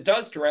 because it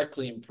does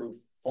directly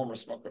improve former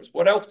smokers.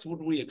 What else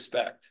would we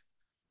expect?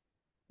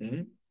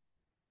 Hmm?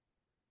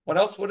 What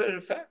else would it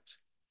affect?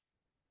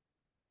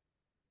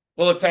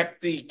 Will it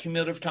affect the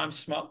cumulative time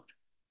smoked?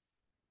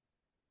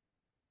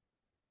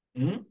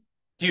 Hmm?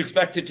 Do you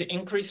expect it to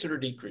increase it or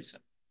decrease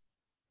it?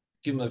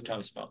 Cumulative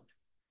time smoked.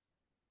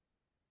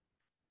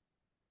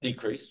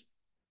 Decrease.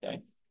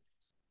 Okay.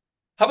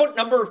 How about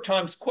number of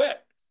times quit?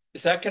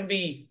 Is that going to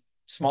be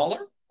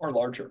smaller or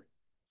larger?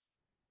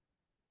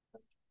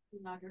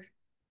 Lager.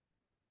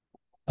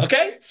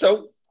 Okay,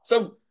 so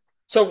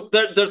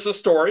there's a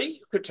story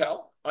you could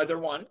tell, either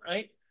one,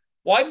 right?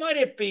 Why might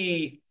it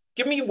be?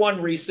 Give me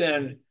one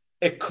reason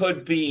it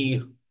could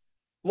be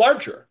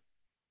larger.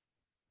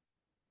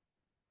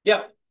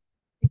 Yeah.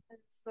 Because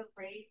the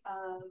rate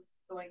of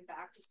going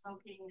back to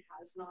smoking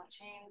has not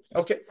changed.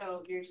 Okay.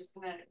 So you're just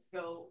gonna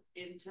go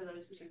into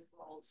those two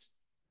roles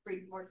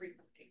more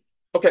frequently.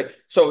 Okay.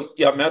 So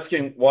yeah, I'm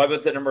asking why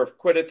would the number of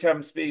quit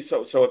attempts be?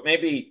 So it may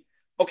be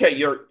okay.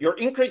 You're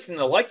increasing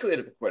the likelihood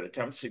of quit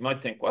attempts. So you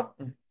might think, well,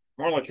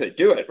 more likely to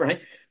do it,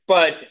 right?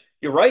 But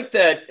you're right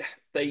that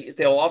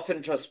they'll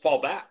often just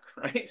fall back,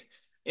 right,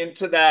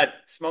 into that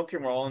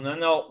smoking role, and then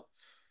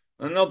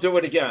they'll do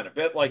it again, a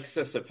bit like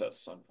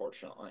Sisyphus,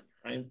 unfortunately,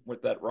 right,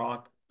 with that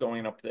rock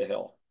going up the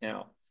hill.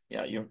 Yeah,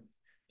 yeah, you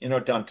know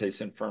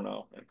Dante's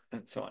Inferno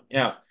and so on.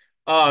 Yeah.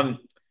 Um,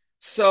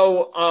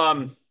 so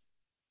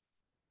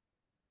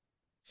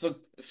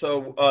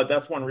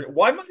that's one reason.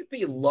 Why might it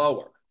be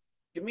lower?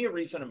 Give me a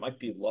reason it might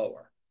be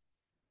lower.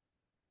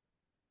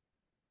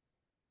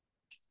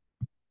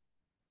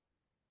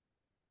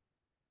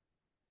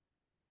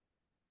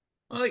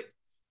 Like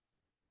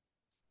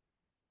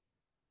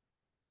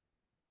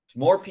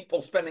more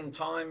people spending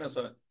time as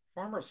a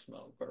farmer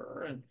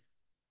smoker,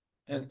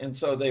 and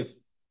so they've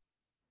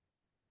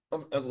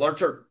a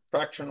larger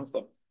fraction of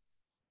the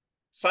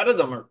set of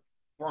them are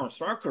former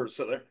smokers,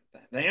 so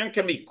they aren't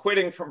going to be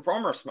quitting from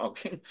former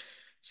smoking.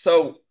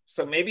 So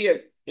maybe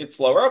it's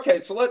lower.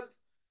 Okay,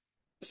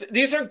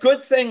 these are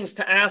good things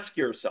to ask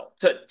yourself,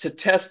 to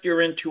test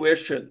your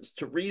intuitions,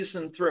 to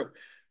reason through,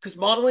 because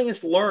modeling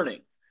is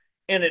learning,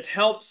 and it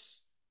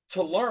helps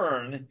to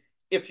learn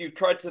if you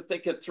try to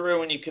think it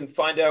through and you can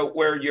find out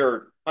where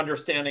your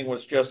understanding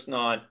was just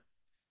not,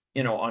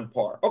 on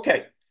par.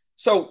 Okay,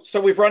 so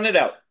we've run it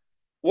out.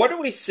 What do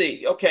we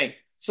see? Okay,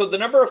 so the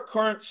number of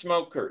current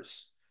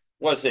smokers,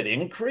 was it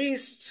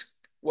increased?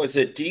 Was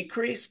it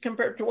decreased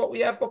compared to what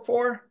we had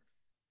before?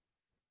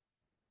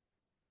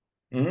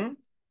 Hmm.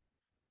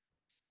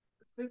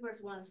 The previous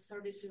one is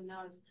 32,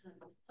 now it's 10.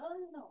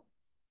 Oh no.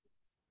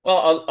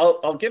 Well,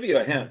 I'll give you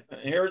a hint.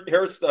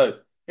 Here's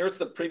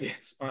the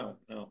previous. Oh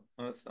no,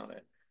 that's not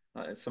it.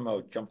 It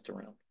somehow jumped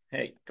around.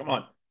 Hey, come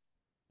on.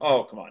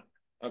 Oh, come on.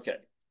 Okay,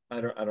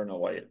 I don't know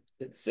why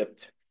it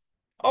zipped.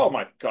 Oh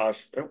my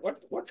gosh,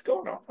 what's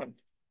going on?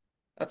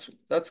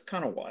 That's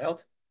kind of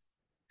wild.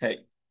 Hey,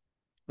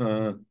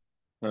 uh,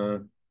 uh,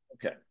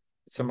 okay.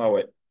 Somehow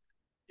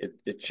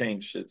it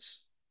changed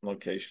its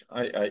location.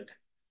 I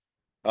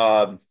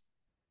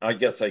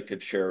guess I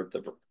could share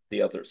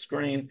the other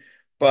screen,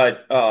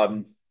 but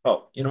oh,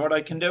 you know what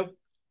I can do?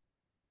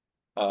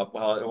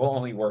 Well, it will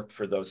only work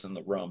for those in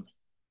the room.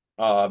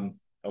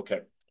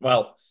 Okay.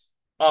 Well,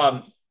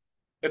 um,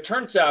 it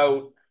turns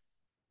out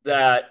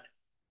that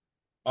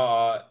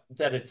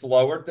that it's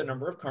lowered the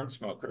number of current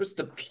smokers.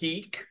 The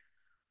peak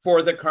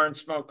for the current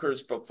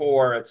smokers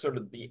before, it's sort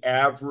of the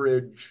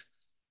average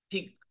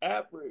peak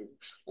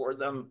average for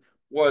them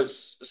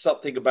was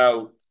something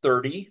about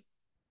 30.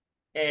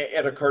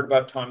 It occurred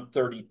about time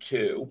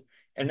 32.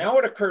 And now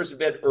it occurs a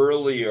bit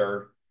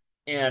earlier,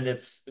 and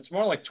it's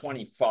more like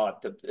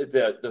 25,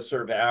 the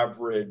sort of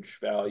average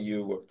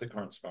value of the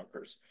current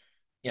smokers.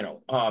 You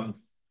know,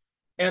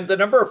 and the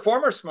number of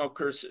former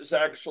smokers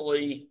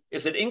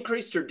is it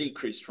increased or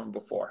decreased from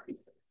before? It's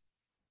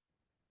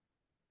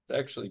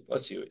actually,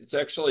 bless you, it's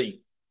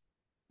actually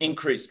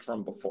increased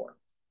from before.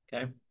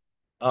 Okay.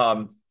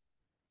 Um,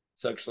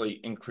 it's actually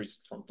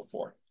increased from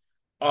before.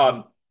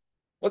 Um,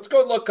 let's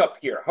go look up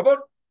here. How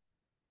about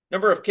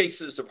number of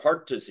cases of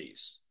heart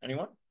disease?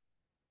 Anyone?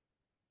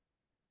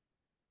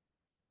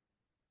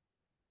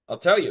 I'll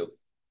tell you.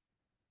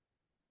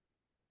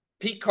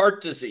 Peak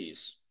heart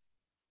disease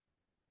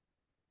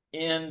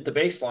in the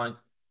baseline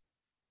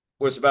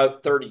was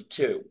about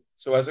 32.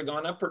 So has it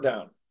gone up or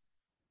down?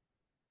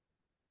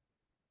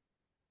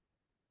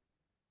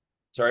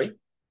 Sorry?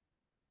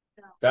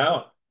 No.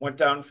 Down. Went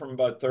down from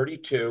about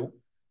 32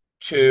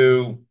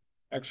 to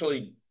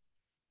actually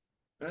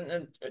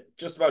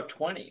just about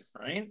 20,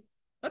 right?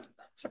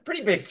 That's a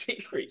pretty big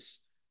decrease.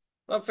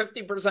 About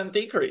 50%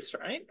 decrease,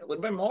 right? A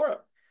little bit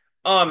more.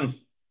 Um,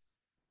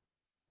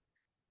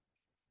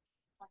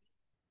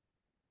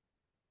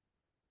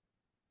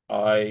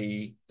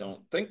 I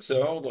don't think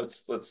so.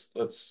 Let's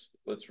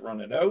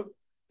run it out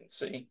and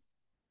see.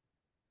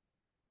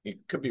 You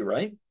could be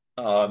right.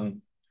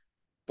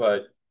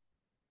 But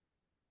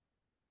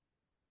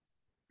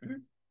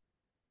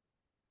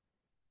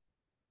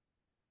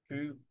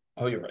two,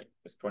 oh, you're right.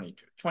 It's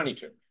 22.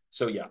 22.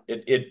 So yeah,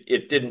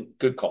 it didn't.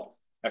 Good call.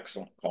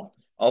 Excellent call.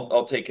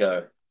 I'll take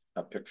a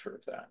picture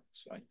of that.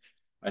 So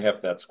I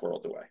have that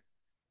squirreled away.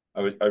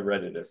 I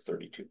read it as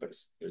 32, but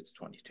it's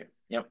 22.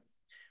 Yep.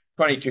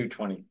 22,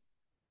 20.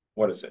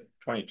 What is it?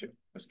 22.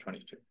 It's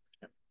 22.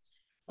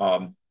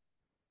 Yeah.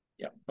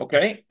 Yeah.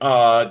 Okay.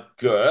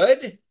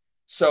 Good.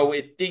 So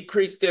it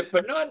decreased it,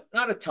 but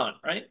not a ton,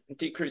 right? It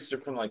decreased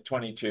it from like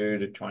 22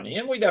 to 20.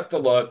 And we'd have to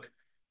look,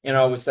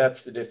 was that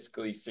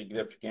statistically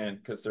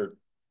significant? Because they're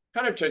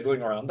kind of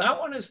jiggling around. That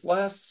one is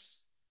less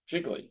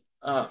jiggly.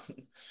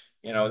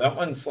 That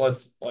one's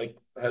less like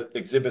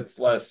exhibits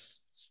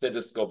less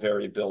statistical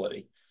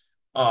variability.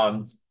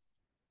 Um,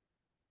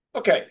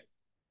 okay.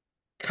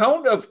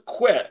 Count of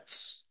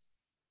quits,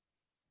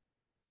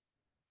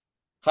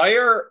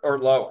 higher or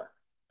lower?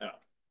 No.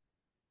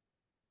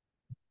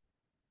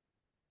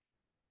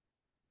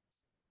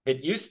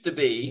 It used to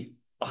be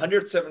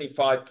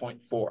 175.4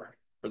 for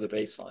the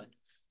baseline.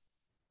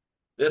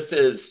 This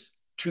is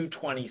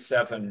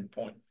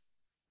 227.5.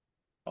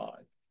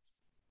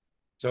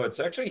 So it's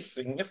actually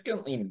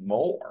significantly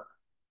more.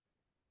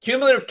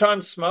 Cumulative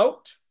time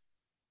smoked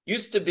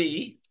used to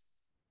be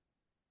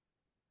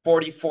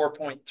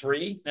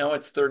 44.3. Now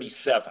it's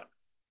 37.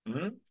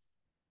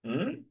 Mm-hmm.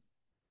 Mm-hmm.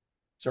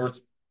 So we're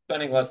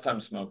spending less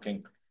time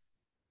smoking.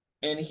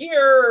 And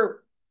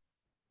here,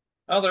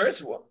 oh, there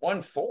is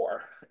 1.4.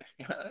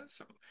 Yeah, that's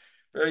some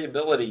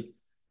variability.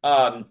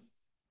 But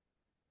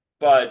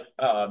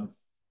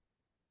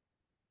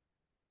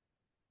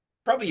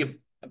probably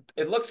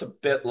it looks a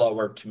bit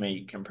lower to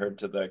me compared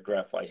to the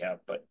graph I have,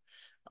 but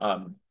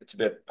it's a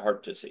bit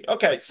hard to see.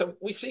 Okay, so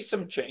we see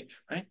some change,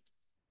 right?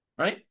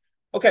 Right?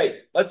 Okay,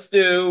 let's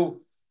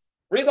do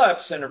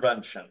relapse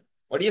intervention.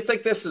 What do you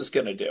think this is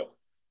going to do?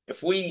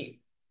 If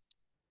we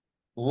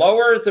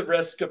lower the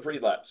risk of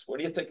relapse, what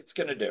do you think it's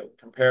going to do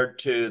compared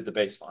to the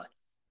baseline?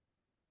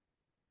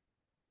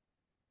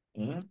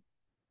 Mm-hmm.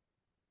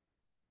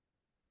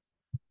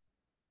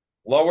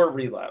 Lower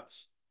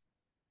relapse.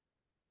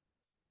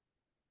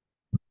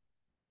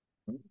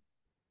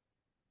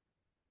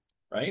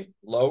 Right?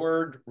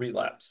 Lowered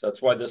relapse.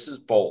 That's why this is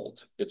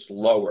bold. It's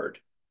lowered.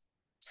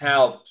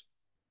 Halved.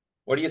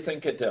 What do you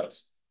think it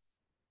does?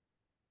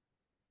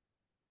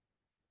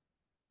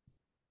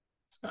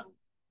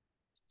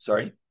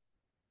 Sorry.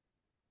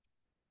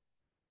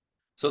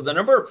 So the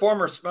number of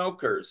former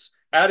smokers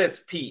at its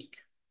peak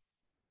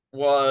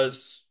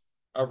was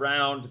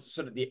around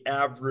sort of the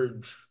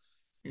average,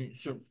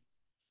 sort of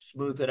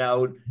smooth it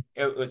out.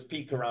 It was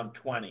peak around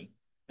 20.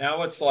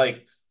 Now it's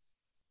like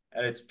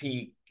at its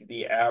peak,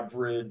 the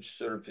average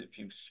sort of, if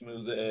you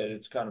smooth it,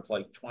 it's kind of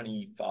like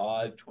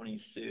 25,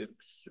 26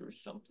 or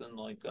something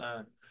like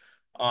that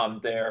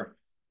there.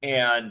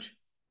 And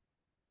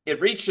it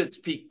reached its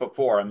peak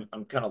before.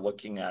 I'm kind of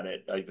looking at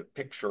it. I have a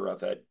picture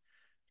of it.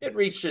 It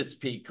reached its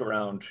peak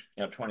around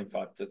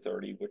 25 to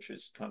 30, which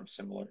is kind of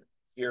similar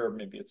here.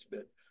 Maybe it's a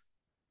bit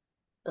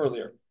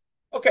earlier.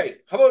 Okay,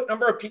 how about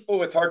number of people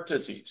with heart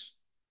disease?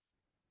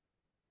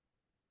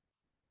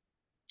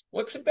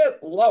 Looks a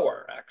bit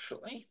lower,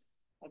 actually.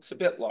 Looks a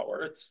bit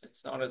lower. It's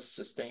not a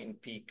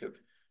sustained peak of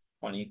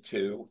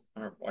 22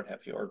 or what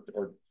have you.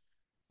 Or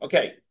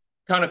okay,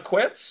 kind of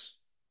quits.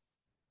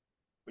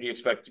 What do you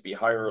expect to be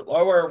higher or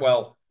lower?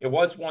 Well, it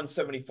was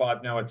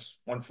 175. Now it's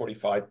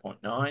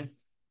 145.9.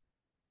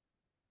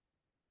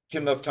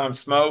 Cumulative time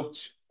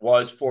smoked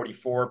was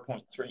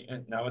 44.3,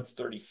 and now it's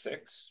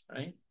 36,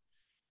 right?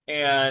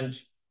 And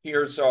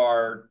here's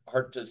our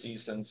heart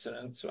disease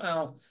incidence.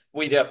 Well,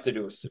 we'd have to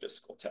do a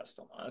statistical test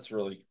on that. That's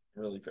really,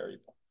 really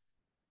variable.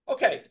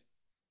 Okay.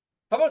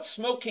 How about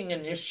smoking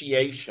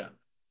initiation?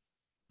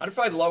 What if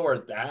I lower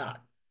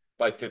that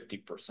by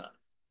 50%?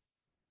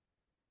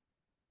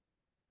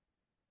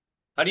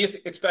 How do you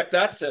expect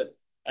that to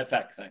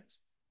affect things?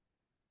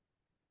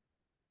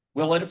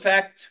 Will it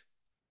affect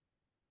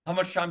how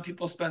much time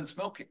people spend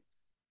smoking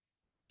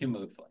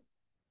cumulatively?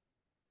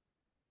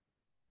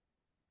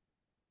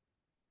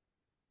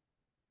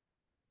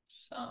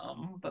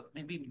 Some, but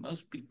maybe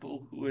most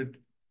people who would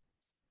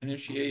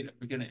initiate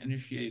are going to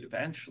initiate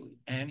eventually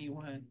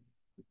anyway.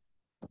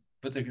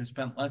 But they're going to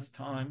spend less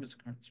time as a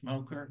current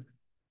smoker.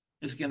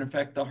 It's going to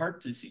affect the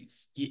heart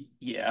disease.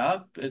 Yeah,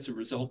 as a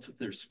result of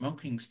their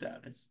smoking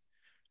status.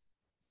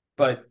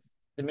 But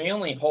they may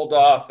only hold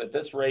off at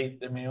this rate.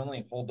 They may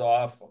only hold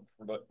off for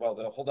about, well,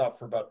 they'll hold off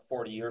for about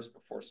 40 years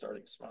before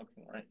starting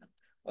smoking right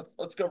now.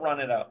 Let's go run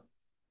it out.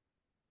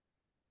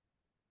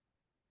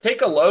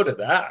 Take a load of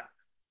that.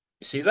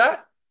 You see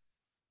that?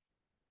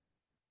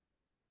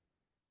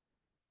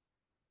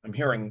 I'm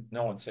hearing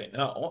no one say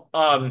no.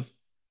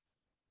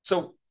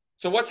 So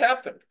what's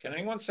happened? Can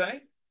anyone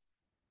say?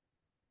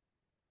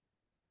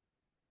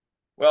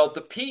 Well,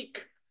 the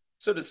peak,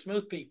 so the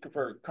smooth peak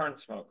for current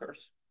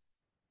smokers.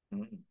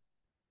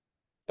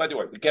 By the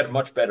way, we get a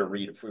much better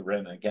read if we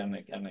ran again,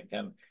 again,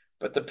 again.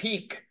 But the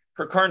peak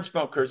for current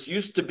smokers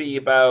used to be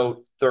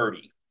about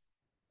 30.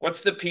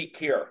 What's the peak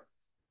here?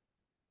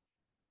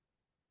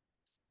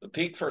 The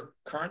peak for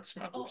current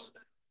smokers?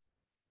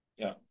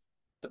 Yeah.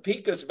 The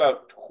peak is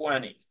about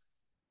 20.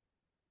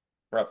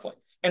 roughly.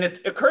 And it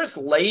occurs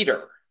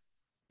later.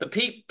 The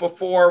peak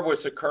before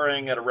was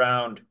occurring at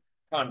around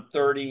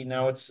 30.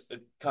 Now it's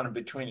kind of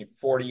between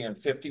 40 and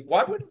 50.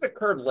 Why would it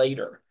occur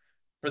later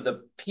for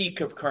the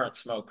peak of current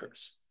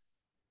smokers?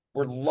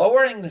 We're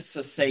lowering the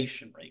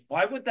cessation rate.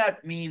 Why would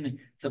that mean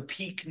the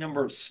peak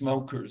number of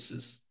smokers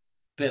is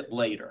a bit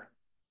later?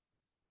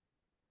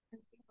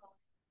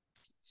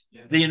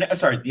 The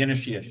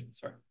initiation.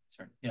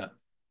 Yeah,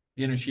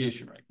 the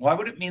initiation rate. Why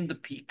would it mean the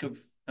peak of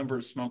number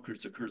of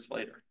smokers occurs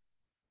later?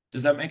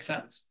 Does that make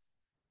sense?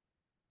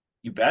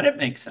 You bet it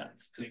makes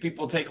sense because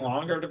people take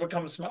longer to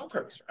become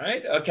smokers,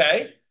 right?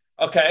 Okay.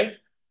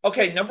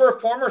 Number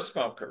of former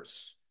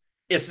smokers.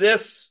 Is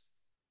this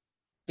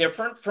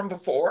different from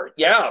before?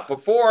 Yeah,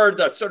 before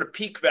the sort of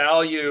peak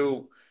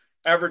value,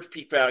 average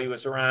peak value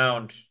is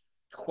around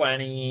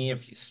 20.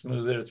 If you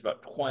smooth it, it's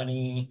about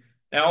 20.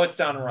 Now it's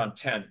down around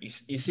 10.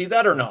 You see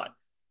that or not?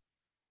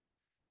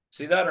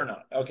 See that or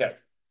not? Okay.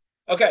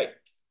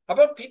 How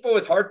about people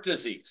with heart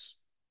disease?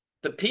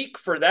 The peak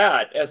for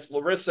that, as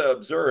Larissa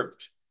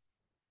observed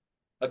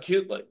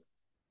acutely,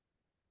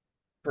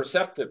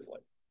 perceptively,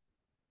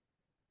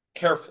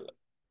 carefully,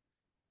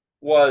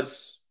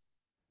 was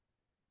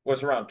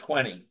around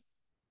 20.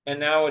 And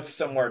now it's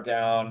somewhere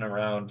down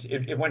around,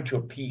 it went to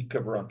a peak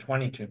of around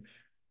 22,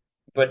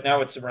 but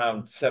now it's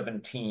around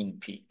 17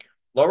 peak.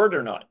 Lowered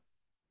or not?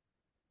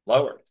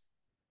 Lowered.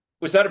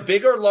 Was that a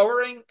bigger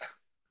lowering?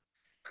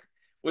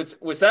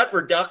 Was that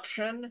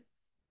reduction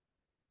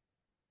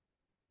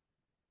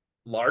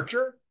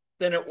larger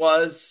than it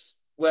was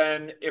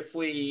when if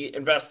we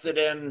invested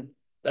in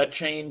that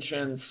change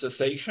in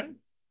cessation?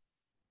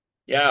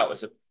 Yeah,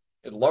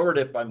 it lowered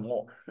it by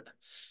more.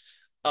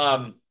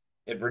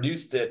 It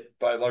reduced it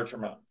by a large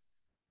amount.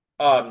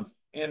 And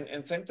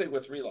same thing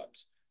with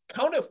relapse.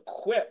 Count of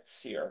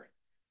quits here.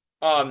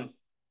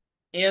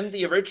 In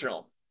the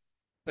original,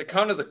 the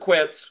count of the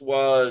quits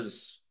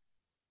was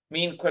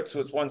mean quits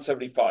was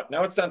 175.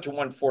 Now it's down to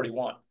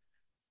 141.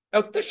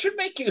 Now this should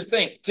make you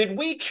think, did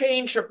we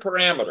change a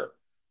parameter?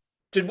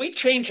 Did we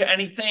change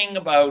anything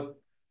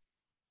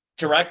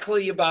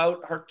directly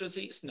about heart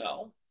disease?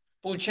 No.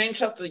 But we changed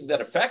something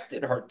that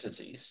affected heart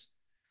disease.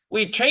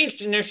 We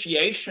changed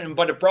initiation,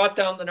 but it brought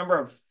down the number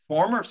of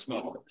former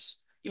smokers.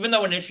 Even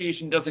though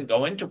initiation doesn't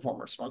go into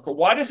former smoker,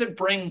 why does it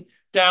bring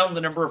down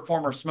the number of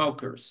former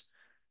smokers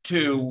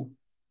to,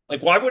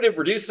 like, why would it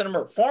reduce the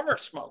number of former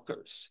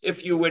smokers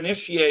if you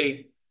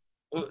initiate,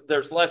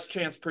 there's less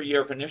chance per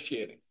year of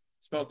initiating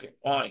smoking?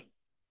 Why?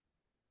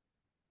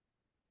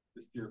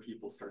 Because fewer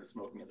people started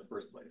smoking in the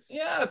first place.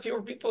 Yeah,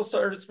 fewer people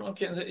started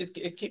smoking.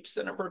 It keeps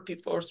the number of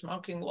people who are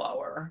smoking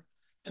lower.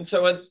 And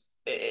so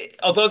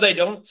although they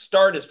don't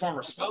start as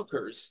former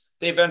smokers,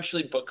 they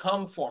eventually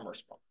become former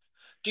smokers.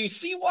 Do you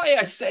see why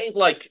I say,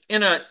 like,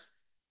 in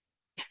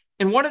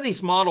one of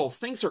these models,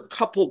 things are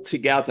coupled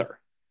together?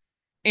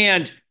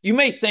 And you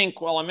may think,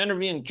 well, I'm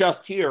intervening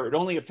just here. It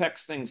only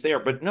affects things there.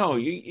 But no,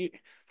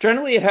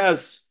 generally it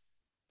has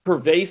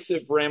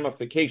pervasive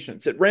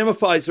ramifications. It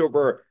ramifies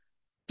over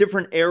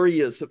different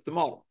areas of the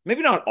model.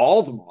 Maybe not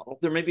all the model.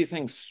 There may be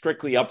things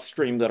strictly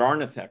upstream that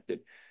aren't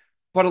affected.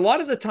 But a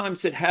lot of the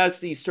times it has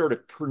these sort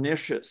of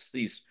pernicious,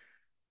 these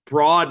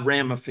broad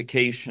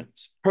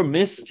ramifications,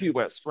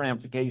 promiscuous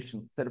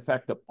ramifications that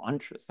affect a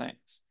bunch of things.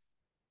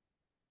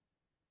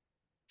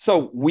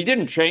 So we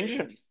didn't change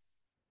anything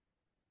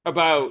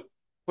about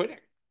quitting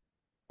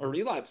or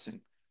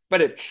relapsing,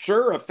 but it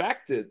sure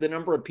affected the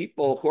number of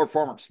people who are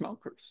former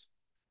smokers,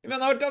 even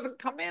though it doesn't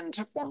come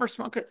into former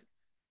smoker.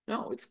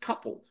 No, it's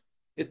coupled.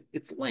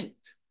 It's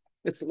linked.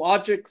 It's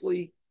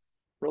logically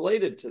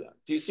related to that.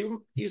 Do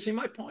you see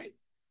my point?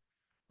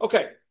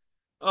 Okay.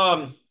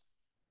 Count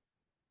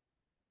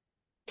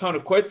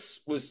of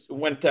quits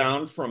went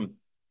down from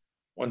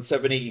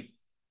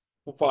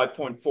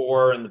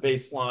 175.4 in the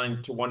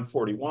baseline to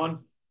 141.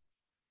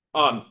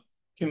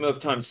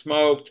 Cumulative time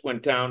smoked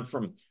went down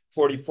from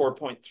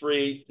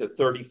 44.3 to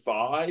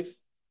 35.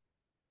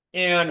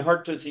 And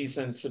heart disease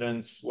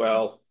incidence,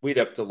 well, we'd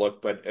have to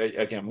look, but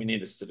again, we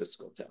need a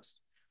statistical test.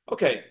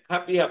 Okay,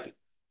 happy.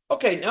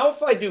 Okay, now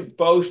if I do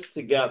both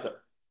together,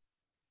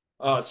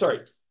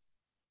 sorry.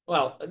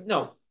 Well,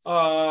 no.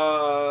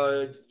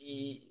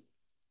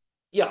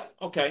 Yeah,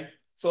 okay.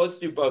 So let's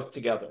do both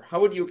together. How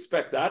would you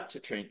expect that to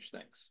change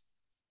things?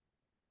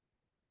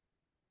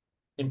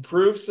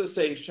 Improved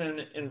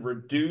cessation and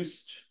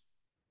reduced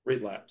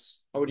relapse.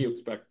 How would you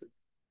expect it?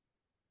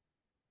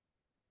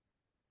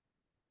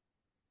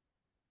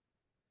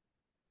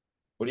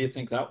 What do you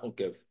think that will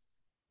give?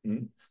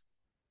 Hmm?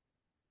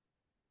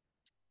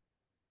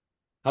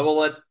 How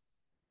will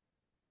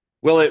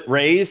it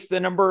raise the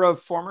number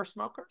of former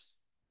smokers?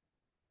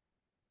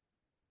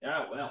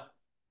 Yeah, well,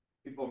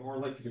 people are more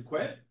likely to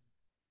quit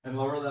and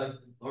lower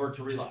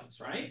to relapse,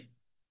 right?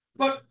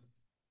 But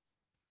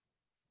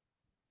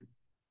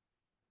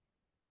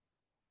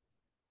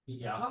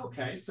yeah,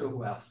 okay, so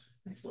well,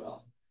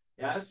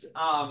 yes,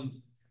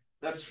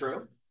 that's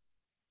true.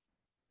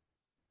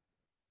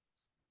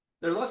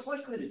 They're less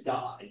likely to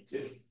die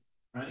too,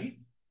 right?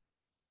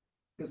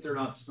 Because they're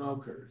not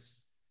smokers.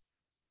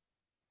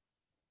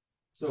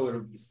 So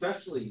it'll be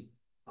especially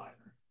higher,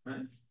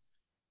 right?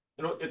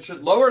 It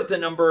should lower the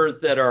number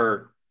that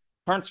are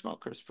current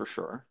smokers for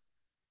sure,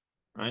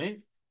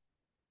 right?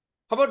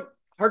 How about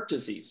heart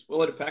disease?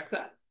 Will it affect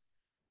that?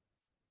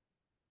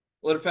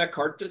 Will it affect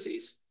heart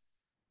disease?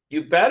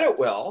 You bet it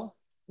will.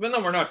 Even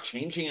though we're not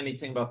changing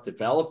anything about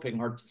developing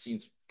heart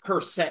disease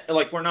per se,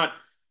 like we're not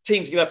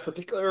changing that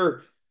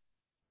particular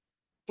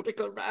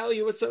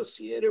value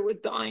associated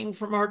with dying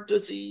from heart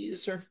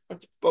disease,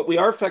 but we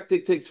are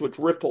affecting things which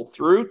ripple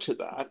through to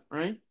that,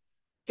 right?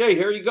 Okay,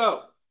 here you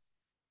go.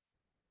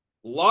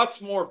 Lots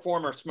more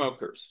former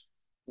smokers.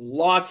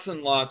 Lots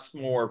and lots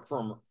more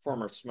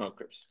former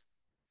smokers.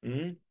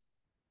 Hmm.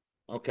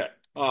 Okay.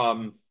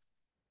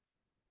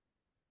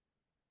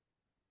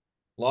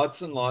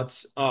 Lots and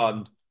lots.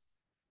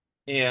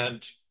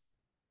 And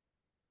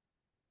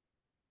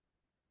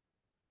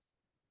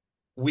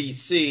we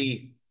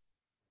see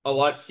a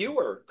lot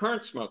fewer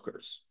current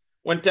smokers.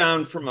 Went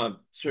down from a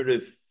sort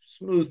of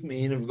smooth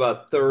mean of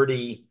about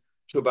 30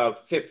 to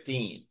about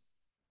 15.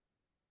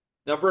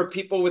 Number of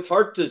people with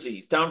heart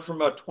disease down from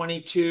about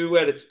 22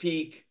 at its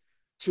peak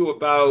to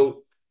about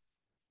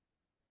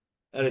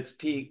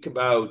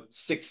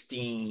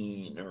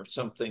 16 or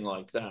something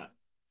like that.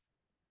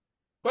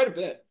 Quite a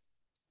bit.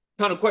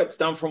 Kind of quits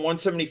down from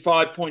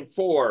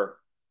 175.4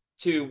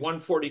 to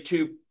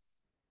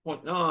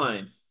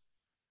 142.9.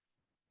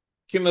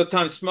 Cumulative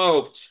time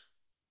smoked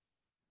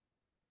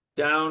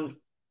down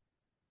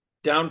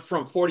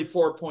from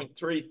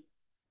 44.3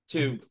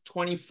 to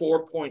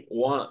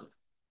 24.1.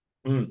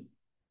 Mm.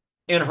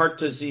 And heart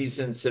disease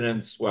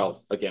incidence,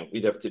 well, again,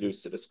 we'd have to do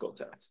statistical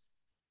tests.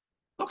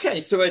 Okay,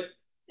 so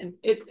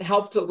it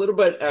helped a little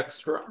bit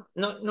extra,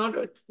 not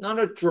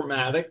a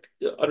dramatic,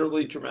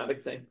 utterly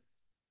dramatic thing.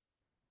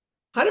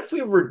 How if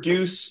we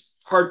reduce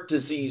heart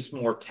disease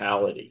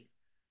mortality?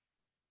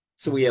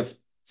 So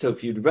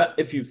if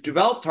you've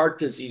developed heart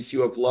disease,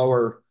 you have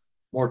lower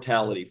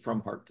mortality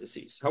from heart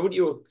disease. How would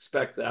you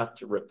expect that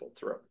to ripple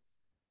through?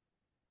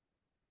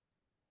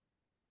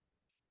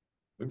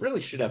 We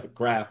really should have a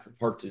graph of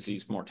heart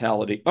disease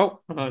mortality. Oh,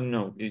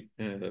 no,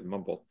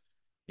 mumble.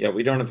 Yeah,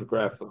 we don't have a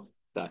graph of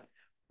that.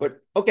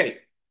 But okay,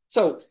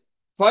 so if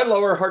I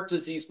lower heart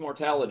disease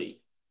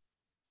mortality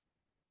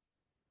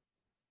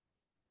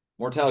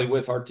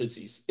with heart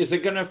disease, is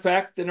it going to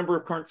affect the number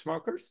of current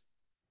smokers?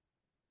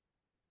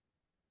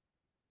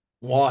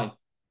 Why?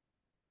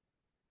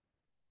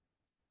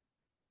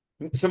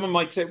 Someone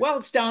might say, well,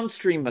 it's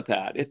downstream of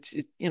that.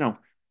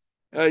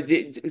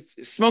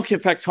 Smoking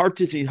affects heart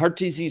disease. Heart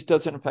disease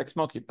doesn't affect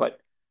smoking, but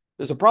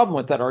there's a problem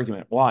with that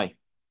argument. Why?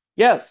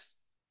 Yes,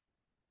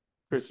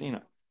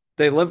 Christina,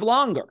 they live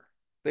longer.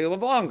 They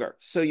live longer.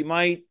 So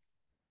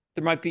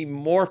there might be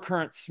more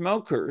current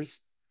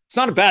smokers. It's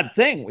not a bad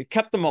thing. We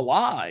kept them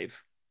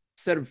alive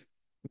instead of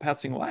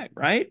passing away,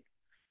 right?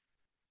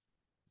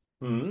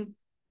 Hmm.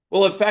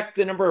 Will it affect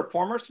the number of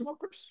former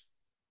smokers?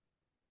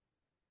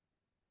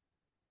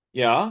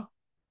 Yeah.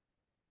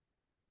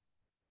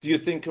 Do you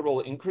think it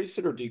will increase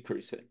it or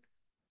decrease it?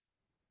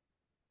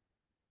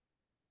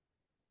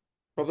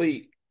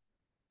 Probably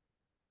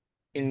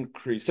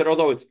increase it,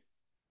 although it's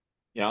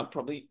yeah,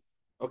 probably.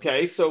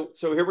 Okay, so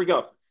here we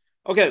go.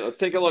 Okay, let's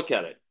take a look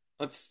at it.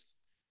 Let's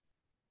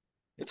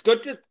It's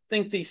good to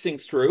think these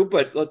things through,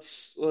 but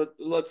let's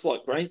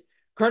look, right?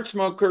 Current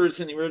smokers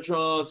in the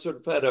original sort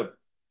of had a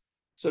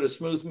sort of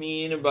smooth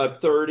mean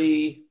about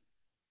 30.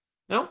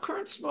 Now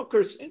current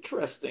smokers,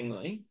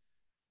 interestingly,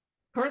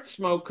 current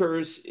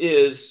smokers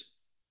is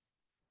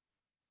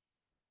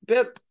a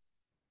bit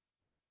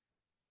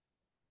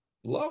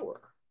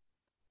lower.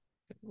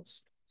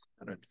 It's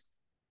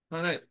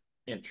kind of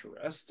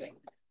interesting.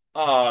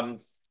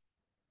 Did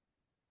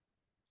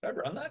I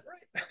run that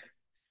right?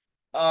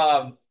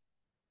 Um,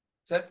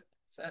 is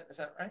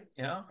that right?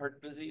 Yeah,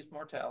 heart disease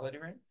mortality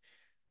rate.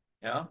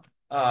 Yeah.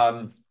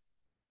 Um,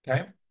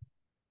 okay.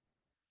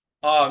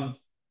 Um,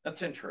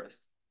 that's interesting.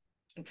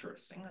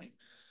 Interesting.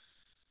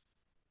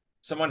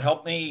 Someone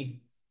help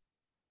me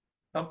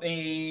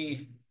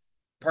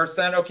parse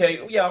that.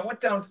 Okay. Yeah, I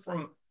went down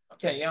from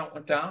okay, yeah, it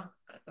went down.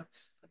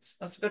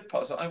 That's a bit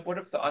puzzling. I would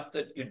have thought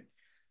that you'd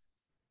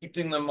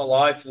keeping them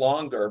alive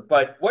longer.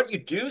 But what you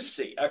do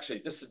see,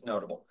 actually, this is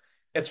notable.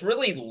 It's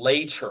really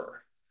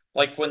later,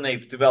 like when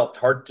they've developed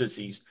heart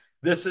disease.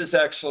 This is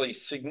actually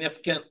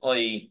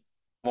significantly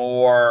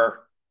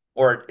more,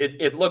 or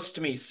it looks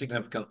to me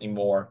significantly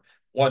more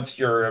once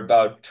you're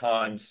about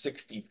time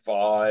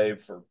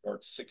 65 or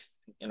six,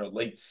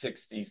 late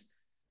 60s.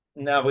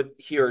 Now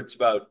here it's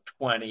about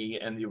 20,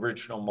 and the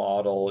original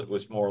model it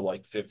was more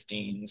like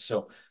 15.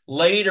 So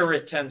later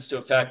it tends to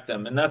affect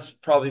them, and that's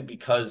probably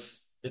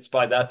because it's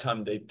by that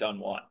time they've done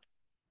what?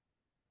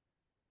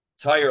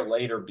 It's higher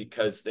later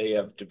because they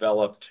have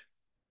developed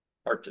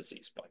heart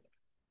disease by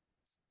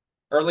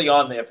then. Early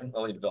on, they haven't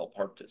really developed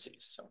heart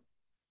disease. So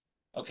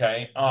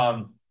okay.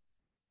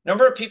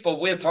 Number of people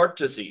with heart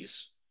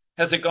disease,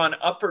 has it gone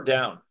up or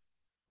down?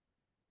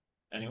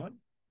 Anyone?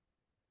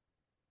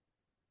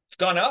 It's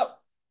gone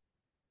up.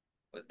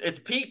 Its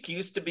peak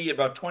used to be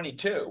about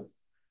 22.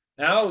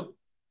 Now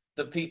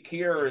the peak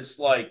here is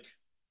like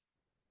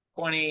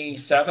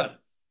 27.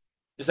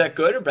 Is that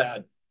good or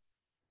bad?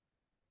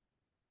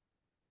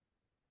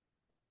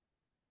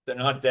 They're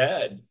not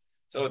dead,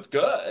 so it's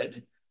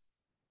good,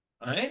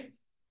 right?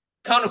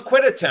 Count of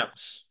quit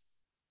attempts.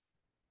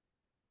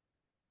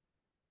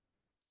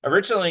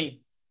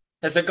 Originally,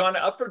 has it gone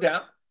up or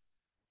down?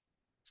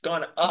 It's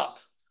gone up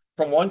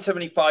from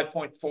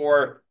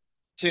 175.4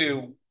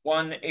 to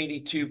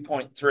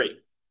 182.3.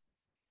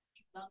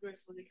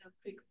 Numbers so they can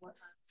pick more time.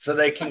 So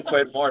they can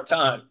quit more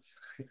times,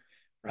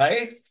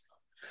 right?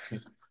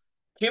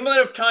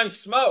 Cumulative time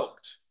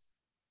smoked.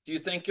 Do you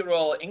think it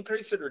will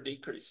increase it or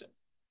decrease it?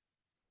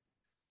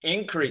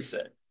 Increase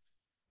it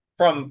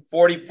from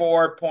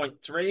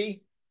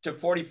 44.3 to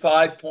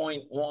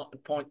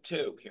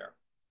 45.1.2 here.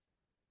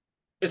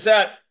 Is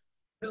that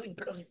really,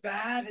 really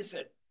bad? Is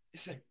it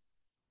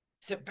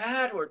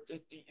bad or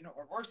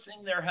we're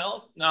worsening their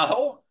health?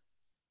 No.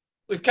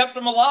 We've kept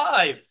them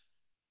alive,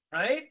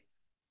 right?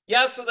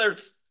 Yeah, so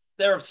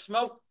they're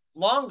smoked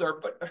longer,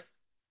 but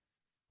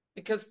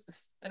because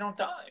they don't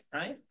die,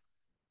 right?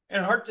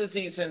 And heart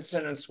disease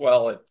incidence,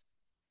 well,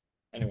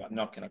 anyway, I'm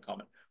not going to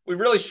comment. We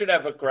really should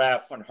have a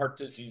graph on heart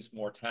disease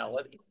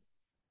mortality.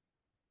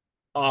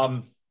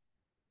 We're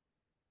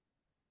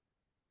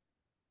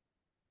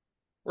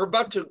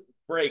about to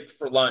break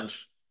for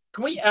lunch.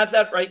 Can we add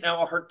that right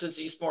now, a heart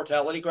disease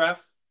mortality graph?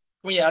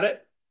 Can we add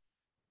it?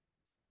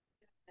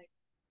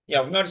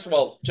 Yeah, we might as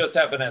well just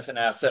have it as an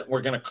asset.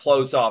 We're going to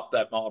close off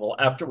that model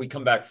after we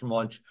come back from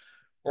lunch.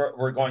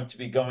 We're going to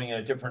be going in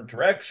a different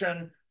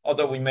direction,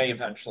 although we may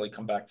eventually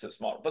come back to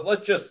this model. But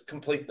let's just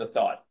complete the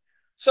thought.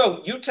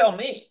 So you tell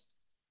me,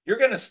 you're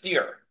going to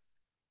steer.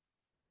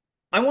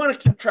 I want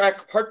to keep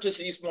track of heart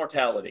disease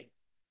mortality.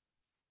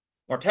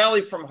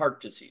 Mortality from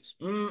heart disease.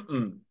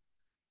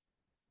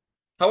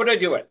 How would I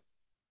do it?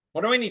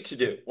 What do I need to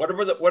do? What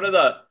are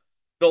the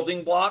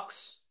building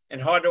blocks?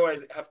 And how do I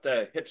have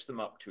to hitch them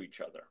up to each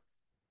other?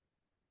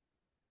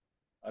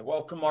 I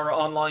welcome our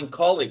online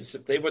colleagues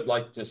if they would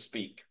like to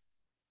speak.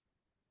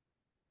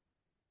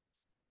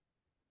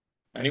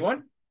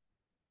 Anyone?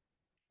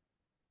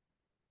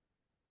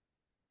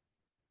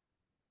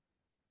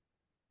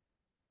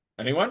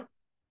 Anyone?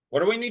 What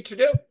do we need to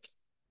do?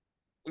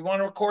 We want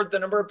to record the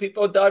number of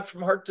people who died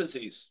from heart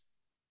disease.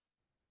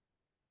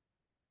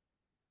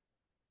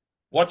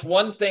 What's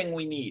one thing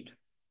we need?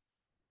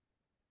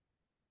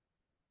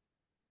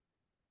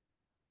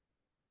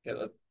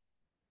 Okay,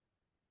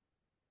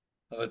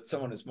 let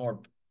someone who's more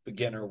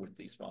beginner with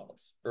these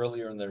models,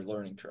 earlier in their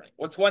learning journey.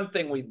 What's one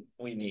thing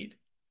we need?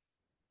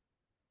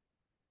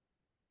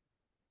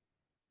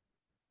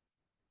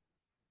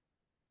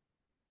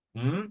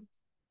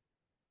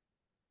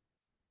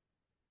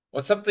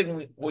 What's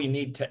something we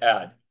need to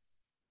add?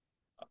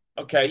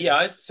 Okay,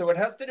 yeah, so it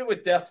has to do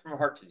with death from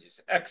heart disease.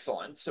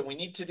 Excellent. So we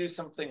need to do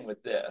something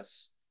with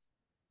this.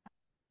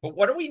 But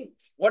what do we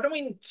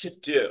need to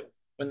do?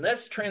 When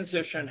this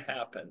transition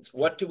happens,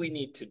 what do we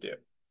need to do?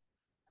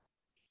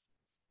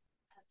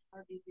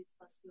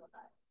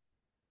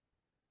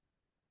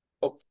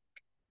 Oh,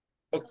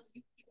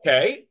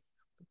 okay,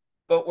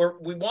 but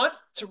we want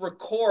to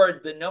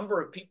record the number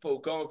of people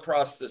who go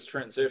across this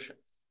transition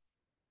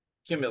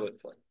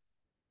cumulatively.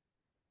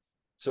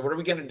 So what are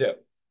we going to do?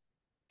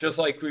 Just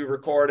like we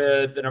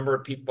recorded the number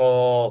of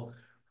people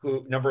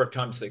number of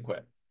times they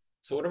quit.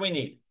 So what do we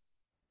need?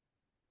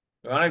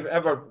 We want to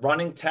have a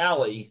running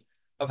tally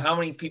of how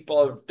many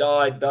people have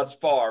died thus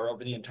far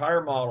over the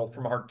entire model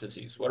from heart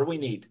disease. What do we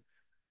need?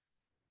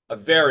 A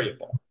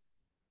variable,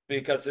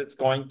 because it's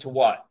going to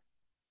what?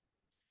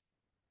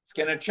 It's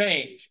going to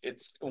change.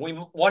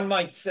 One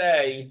might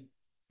say,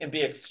 and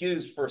be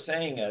excused for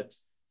saying it,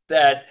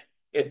 that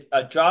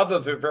a job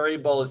of a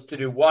variable is to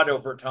do what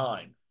over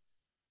time?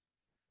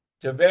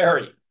 To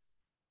vary.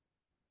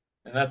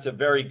 And that's a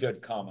very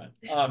good comment.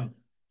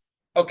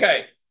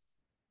 Okay.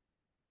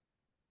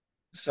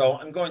 So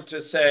I'm going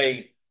to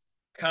say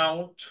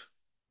count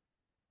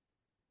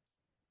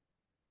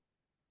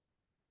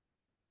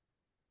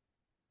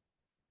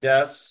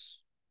deaths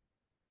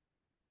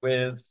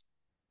with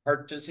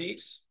heart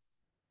disease.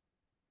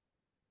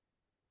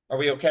 Are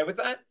we okay with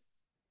that?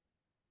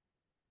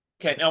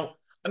 Okay, now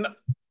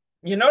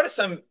you notice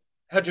I'm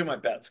hedging my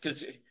bets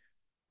because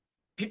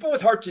people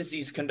with heart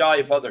disease can die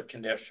of other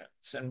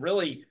conditions. And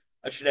really,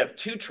 I should have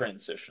two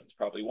transitions,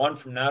 probably one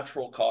from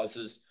natural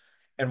causes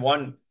and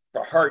one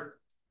for heart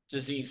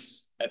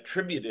disease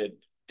attributed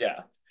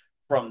death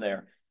from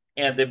there,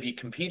 and they'd be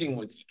competing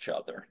with each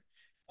other.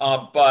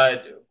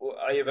 But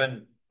I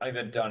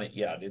haven't done it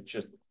yet. It's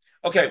just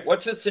okay.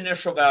 What's its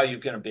initial value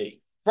going to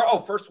be?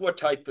 First, what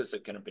type is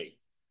it going to be?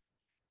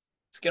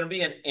 It's going to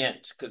be an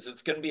int because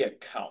it's going to be a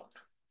count.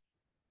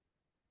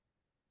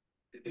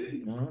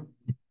 Mm-hmm.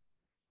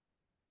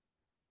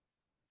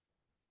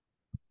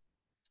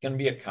 It's going to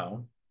be a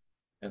count,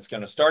 and it's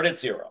going to start at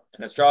 0,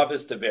 and its job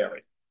is to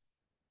vary.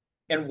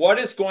 And what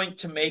is going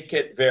to make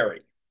it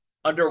vary?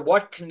 Under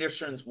what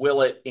conditions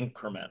will it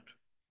increment?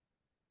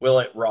 Will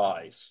it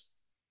rise?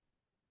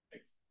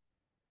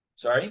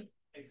 Sorry?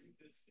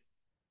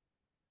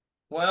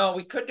 Well,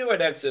 we could do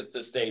it exit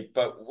the state,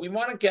 but we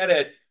want to get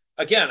it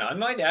again. I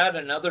might add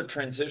another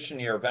transition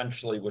here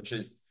eventually, which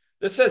is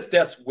this says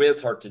deaths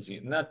with heart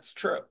disease, and that's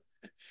true.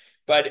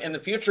 But in the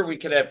future, we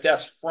could have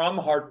deaths from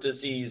heart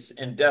disease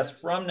and deaths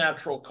from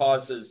natural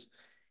causes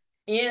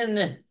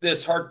in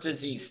this heart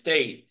disease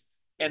state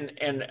and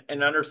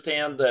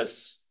understand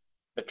this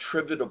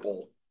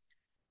attributable,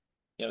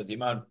 the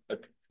amount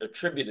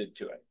attributed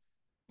to it.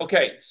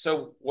 Okay,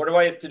 so what do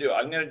I have to do?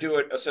 I'm going to do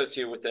it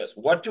associated with this.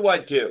 What do I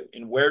do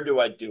and where do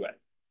I do it?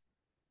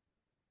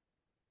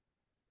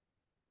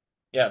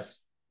 Yes.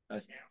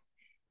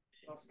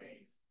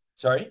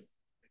 Sorry?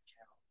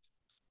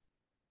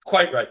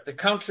 Quite right. The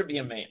count should be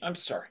in main. I'm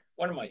sorry.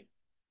 What am I?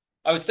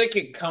 I was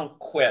thinking count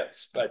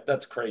quits, but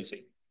that's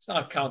crazy. It's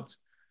not count.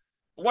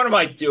 What am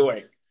I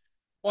doing?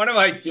 What am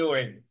I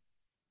doing?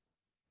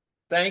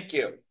 Thank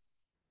you.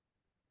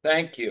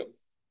 Thank you.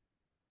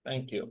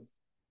 Thank you.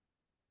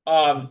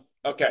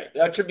 Okay,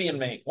 that should be in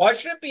main. Why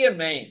should it be in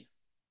main?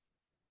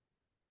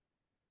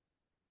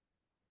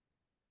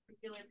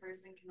 Singular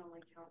person can only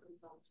count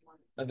themselves once.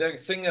 The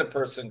singular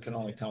person can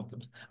only count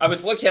them. I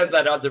was looking at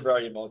that other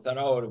variable. I thought,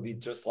 oh, it'll be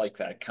just like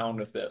that,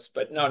 count of this.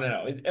 But no, no,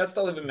 no. It has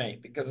to live in main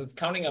because it's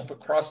counting up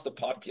across the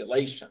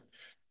population.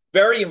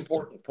 Very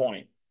important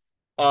point.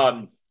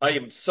 I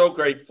am so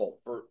grateful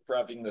for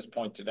having this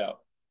pointed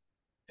out.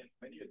 And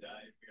when you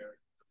die, we are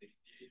deleting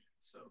the agent,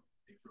 so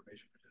the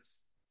information for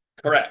this.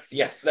 Correct.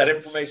 Yes, that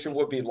information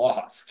would be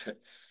lost.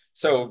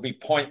 So it would be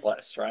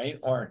pointless, right?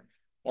 Or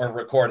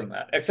recording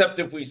that, except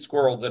if we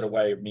squirreled it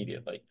away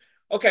immediately.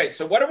 Okay,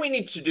 so what do we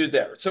need to do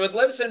there? So it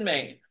lives in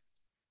Maine.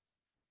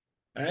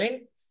 All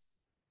right?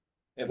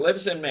 It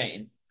lives in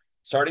Maine.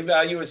 Starting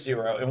value is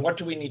 0. And what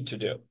do we need to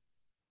do?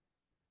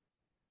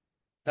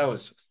 That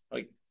was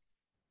like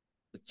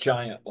a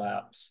giant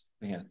lapse,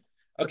 man.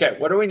 Okay,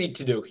 what do we need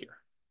to do here?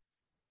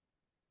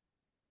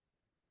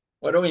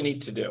 What do we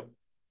need to do?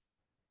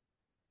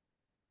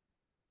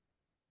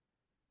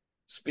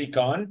 Speak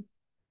on.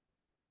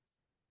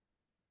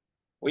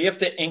 We have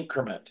to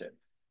increment it.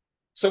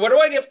 So what do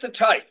I have to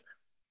type?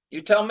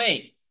 You tell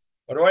me.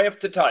 What do I have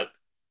to type?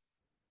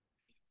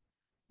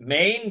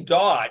 Main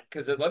dot,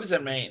 because it lives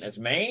in Maine. It's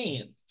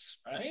mains,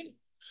 right?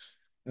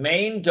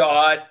 Main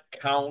dot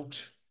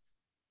count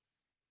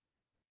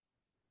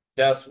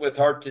deaths with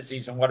heart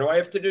disease. And what do I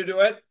have to do to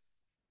it?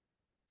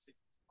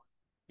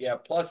 Yeah,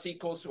 plus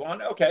equals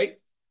 1. Okay.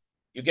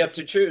 You get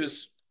to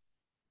choose.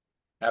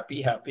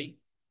 Happy, happy.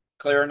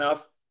 Clear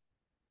enough?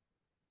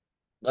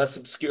 Less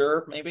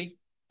obscure, maybe?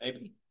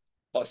 Maybe.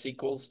 Plus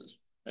equals is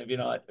maybe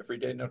not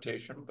everyday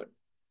notation, but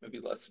maybe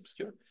less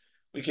obscure.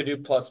 We could do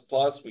plus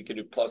plus. We could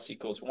do plus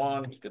equals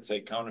 1. You could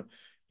say count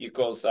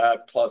equals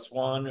that plus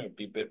 1. It would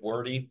be a bit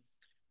wordy.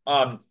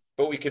 But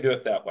we could do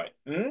it that way.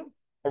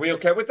 Are we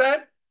okay with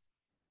that?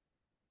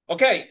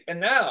 Okay, and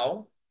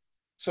now,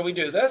 so we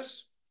do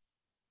this.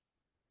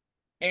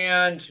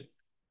 And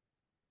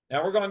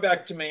now we're going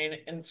back to main.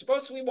 And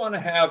suppose we want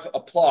to have a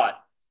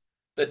plot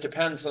that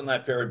depends on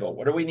that variable.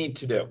 What do we need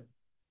to do?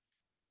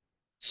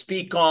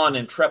 Speak on,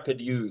 intrepid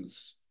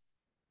youths.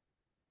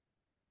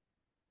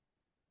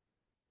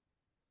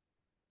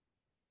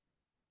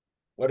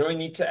 What do we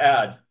need to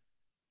add?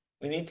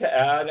 We need to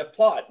add a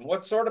plot. And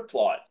what sort of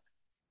plot?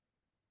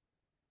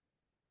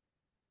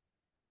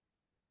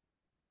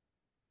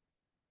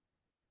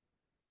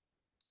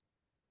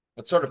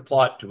 What sort of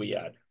plot do we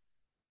add?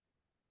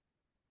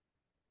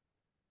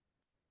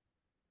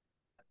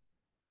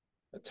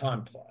 A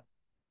time plot.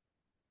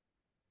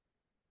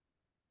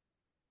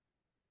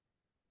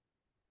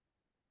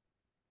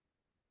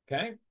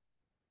 Okay,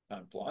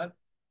 time plot.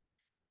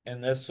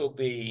 And this will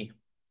be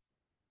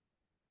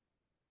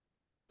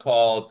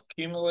called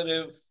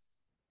cumulative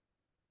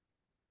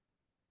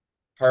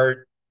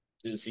heart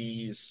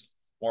disease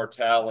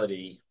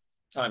mortality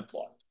time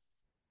plot.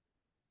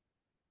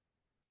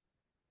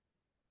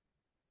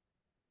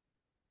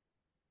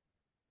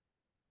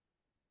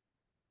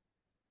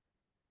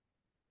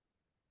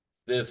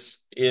 This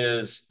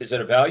is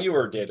it a value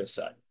or a data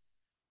set?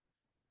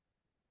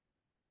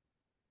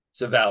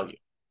 It's a value.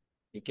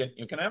 You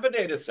can have a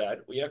data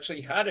set. We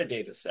actually had a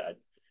data set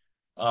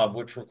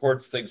which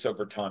records things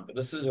over time, but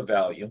this is a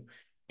value,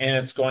 and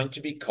it's going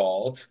to be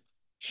called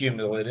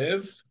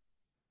cumulative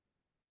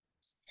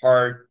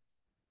heart.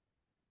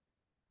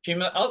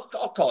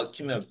 I'll call it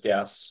cumulative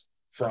deaths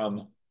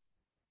from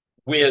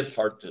with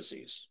heart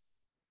disease.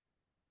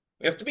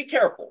 We have to be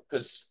careful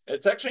because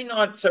it's actually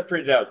not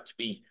separated out to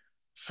be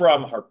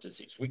from heart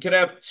disease. We could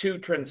have two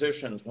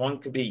transitions. One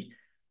could be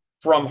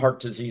from heart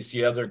disease.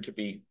 The other could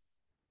be,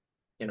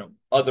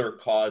 other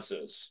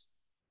causes,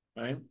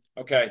 right?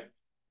 Okay.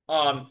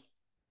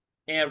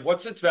 And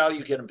what's its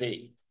value going to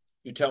be?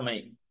 You tell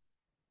me.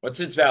 What's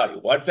its value?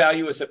 What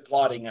value is it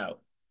plotting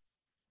out?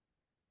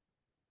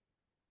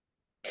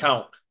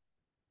 Count.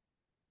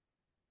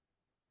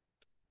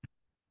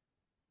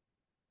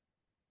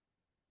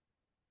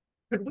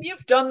 Could we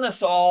have done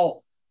this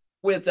all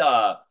with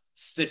a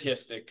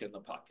statistic in the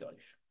population?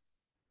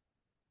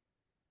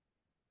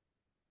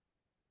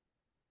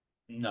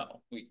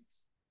 No, we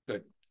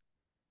could.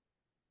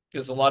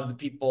 because a lot of the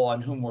people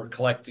on whom we're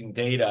collecting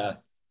data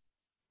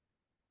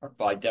are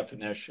by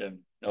definition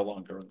no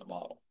longer in the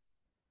model,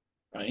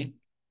 right?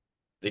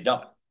 They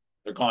die.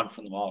 They're gone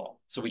from the model.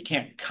 So we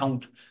can't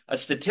count. A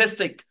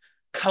statistic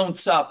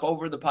counts up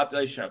over the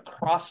population, a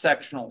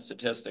cross-sectional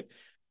statistic.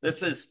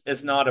 This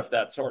is not of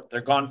that sort.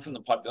 They're gone from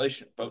the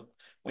population, but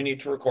we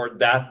need to record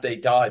that they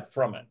died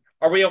from it.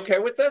 Are we okay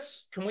with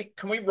this? Can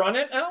we run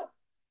it now?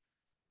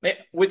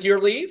 With your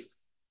leave?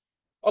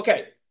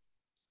 Okay.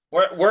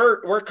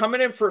 We're coming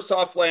in for a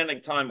soft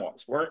landing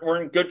time-wise.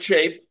 We're in good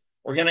shape.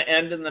 We're going to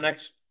end in the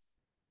next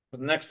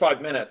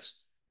 5 minutes.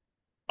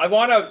 I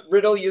want to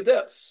riddle you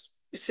this.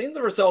 You've seen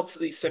the results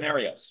of these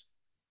scenarios.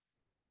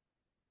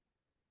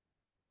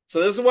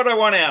 So this is what I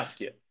want to ask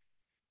you.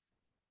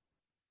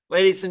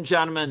 Ladies and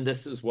gentlemen,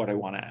 this is what I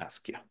want to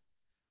ask you.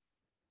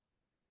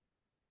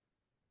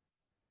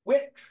 Which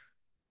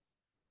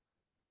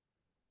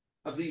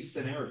of these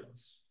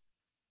scenarios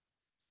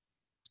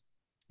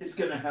is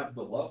going to have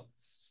the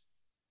lowest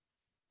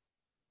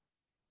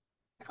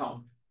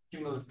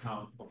cumulative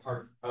count of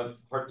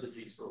heart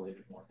disease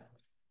related mortality,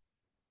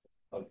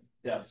 of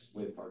deaths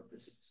with heart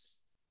disease?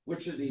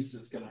 Which of these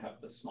is going to have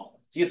the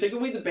smallest? Do you think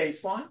it'll be the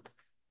baseline?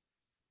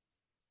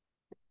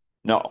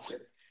 No.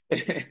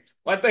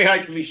 One thing I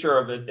can be sure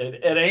of,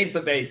 it ain't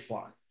the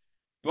baseline.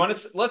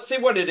 Let's see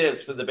what it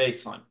is for the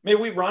baseline. May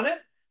we run it?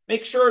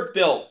 Make sure it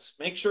builds.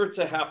 Make sure it's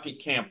a happy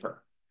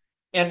camper.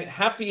 And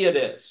happy it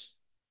is.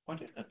 What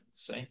did it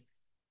say?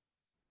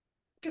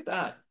 Look at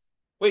that.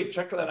 Wait,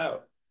 check that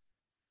out.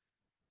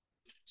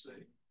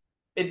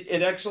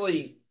 It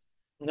actually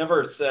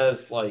never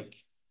says like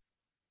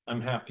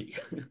I'm happy.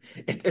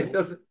 it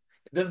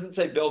doesn't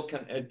say build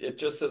can it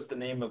just says the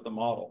name of the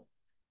model.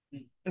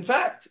 In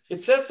fact,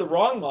 it says the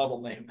wrong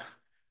model name.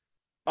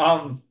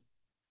 Okay,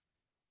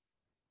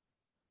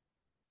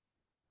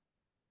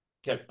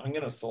 I'm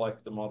going to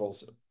select the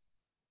models.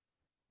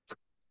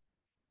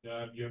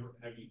 Have you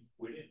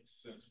quit it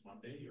since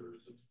Monday, or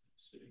is it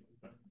sitting?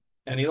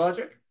 Any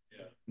logic?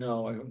 Yeah.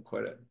 No, I haven't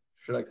quit it.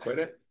 Should I quit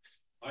it?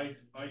 I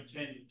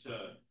tend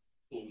to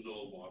close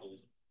all models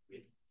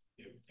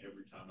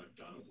every time I've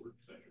done a work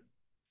session.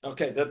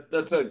 Okay,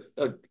 that's a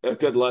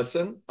good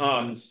lesson.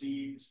 It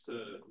seems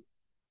to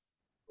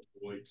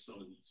avoid some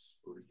of these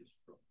storage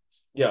problems.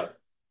 Yeah.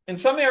 In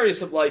some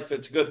areas of life,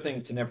 it's a good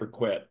thing to never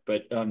quit,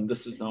 but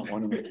this is not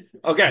one of them.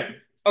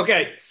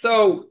 Okay.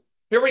 So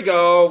here we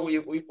go.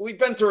 We've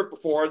been through it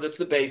before. This is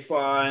the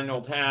baseline,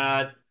 old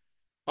hat.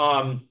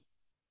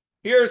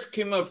 Here's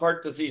cumulative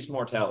heart disease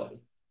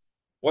mortality.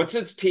 What's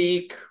its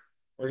peak?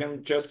 We're going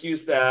to just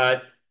use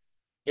that.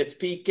 Its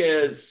peak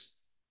is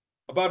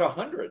about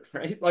 100,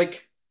 right?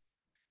 Like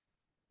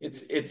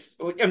it's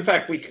in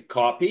fact, we could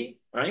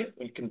copy, right?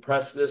 We can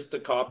press this to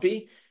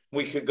copy.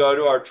 We could go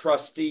to our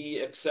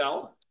trusty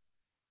Excel.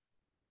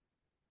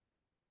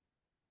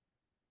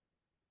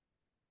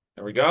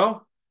 There we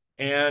go.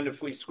 And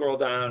if we scroll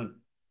down,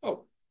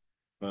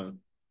 49.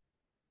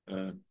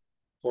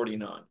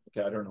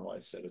 Okay, I don't know why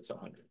I said it's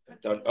 100.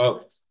 Time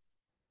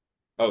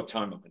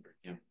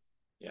 100.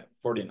 Yeah,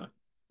 49.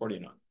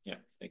 Yeah,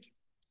 thank you.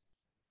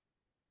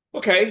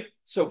 Okay,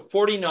 so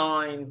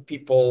 49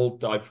 people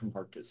died from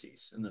heart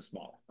disease in this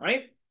model,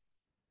 right?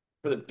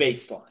 For the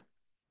baseline.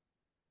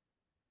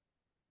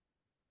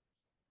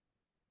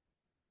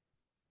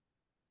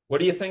 What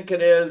do you think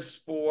it is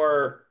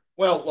for,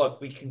 well, look,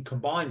 we can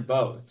combine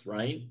both,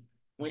 right?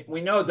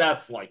 We know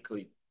that's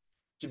likely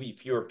to be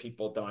fewer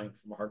people dying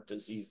from heart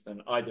disease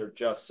than either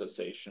just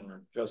cessation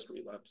or just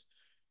relapse.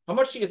 How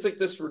much do you think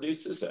this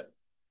reduces it?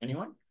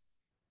 Anyone?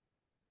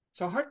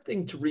 It's a hard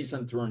thing to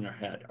reason through in your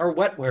head. Our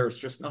wetware is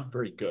just not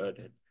very good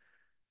at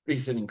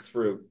reasoning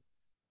through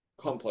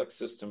complex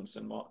systems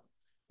and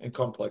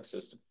complex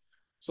systems.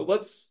 So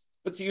let's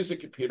use a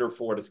computer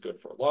for what it's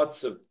good for.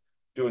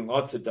 Doing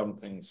lots of dumb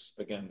things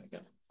again and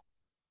again.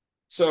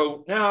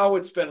 So now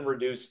it's been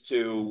reduced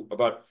to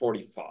about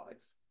 45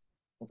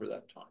 over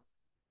that time.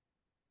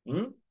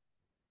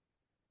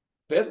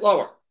 Bit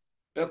lower.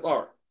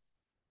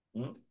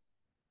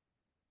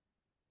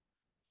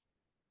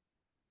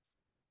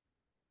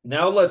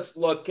 Now let's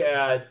look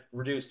at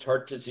reduced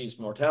heart disease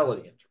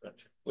mortality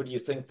intervention. Would you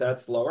think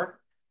that's lower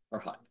or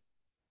high?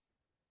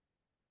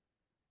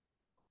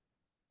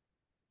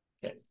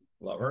 Okay,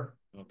 lower.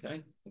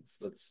 Okay,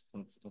 let's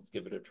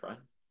give it a try.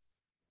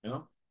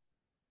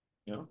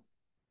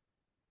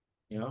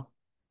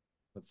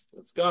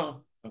 Let's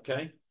go.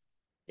 Okay,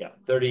 yeah,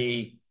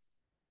 30.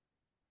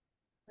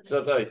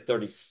 So like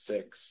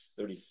 36.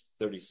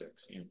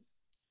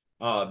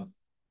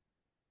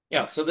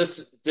 Yeah. So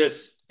this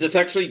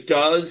actually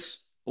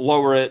does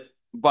lower it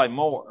by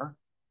more.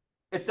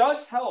 It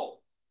does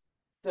help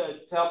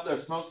to help their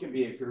smoking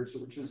behaviors,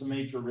 which is a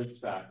major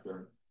risk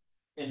factor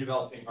in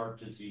developing heart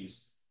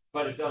disease,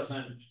 but it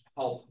doesn't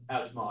help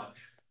as much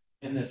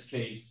in this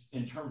case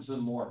in terms of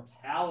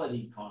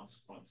mortality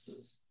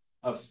consequences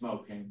of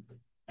smoking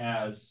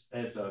as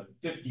a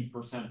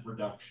 50%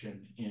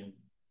 reduction in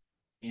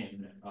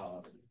in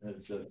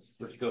the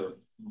particular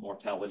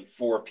mortality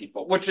for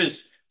people, which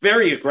is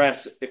very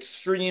aggressive,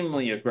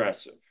 extremely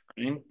aggressive,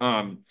 right?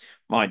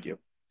 Mind you,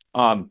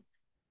 and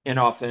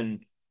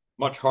often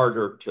much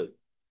harder to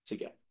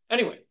get.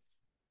 Anyway,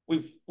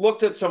 we've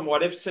looked at some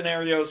what if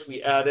scenarios.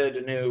 We added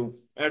a new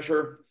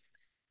measure,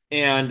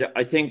 and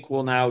I think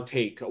we'll now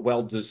take a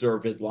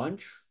well-deserved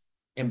lunch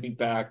and be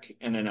back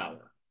in an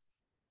hour.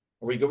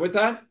 Are we good with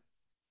that?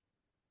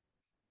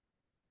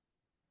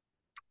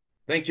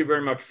 Thank you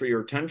very much for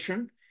your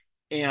attention.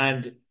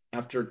 And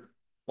after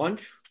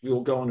lunch, we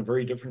will go in a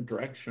very different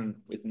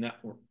direction with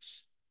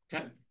networks.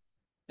 Okay.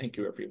 Thank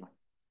you, everyone.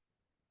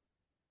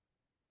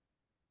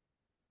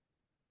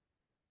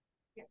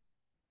 Yeah.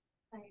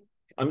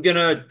 I'm going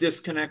to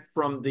disconnect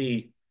from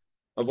the,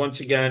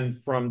 once again,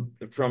 from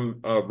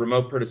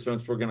remote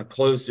participants. We're going to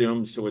close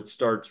Zoom so it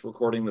starts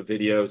recording the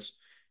videos.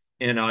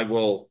 And I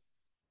will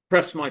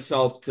press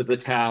myself to the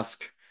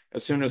task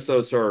as soon as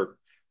those are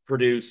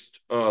produced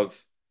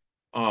of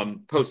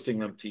posting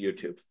them to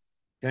YouTube.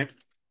 Okay.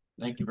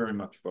 Thank you very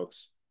much,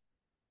 folks.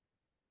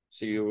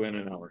 See you in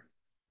an hour.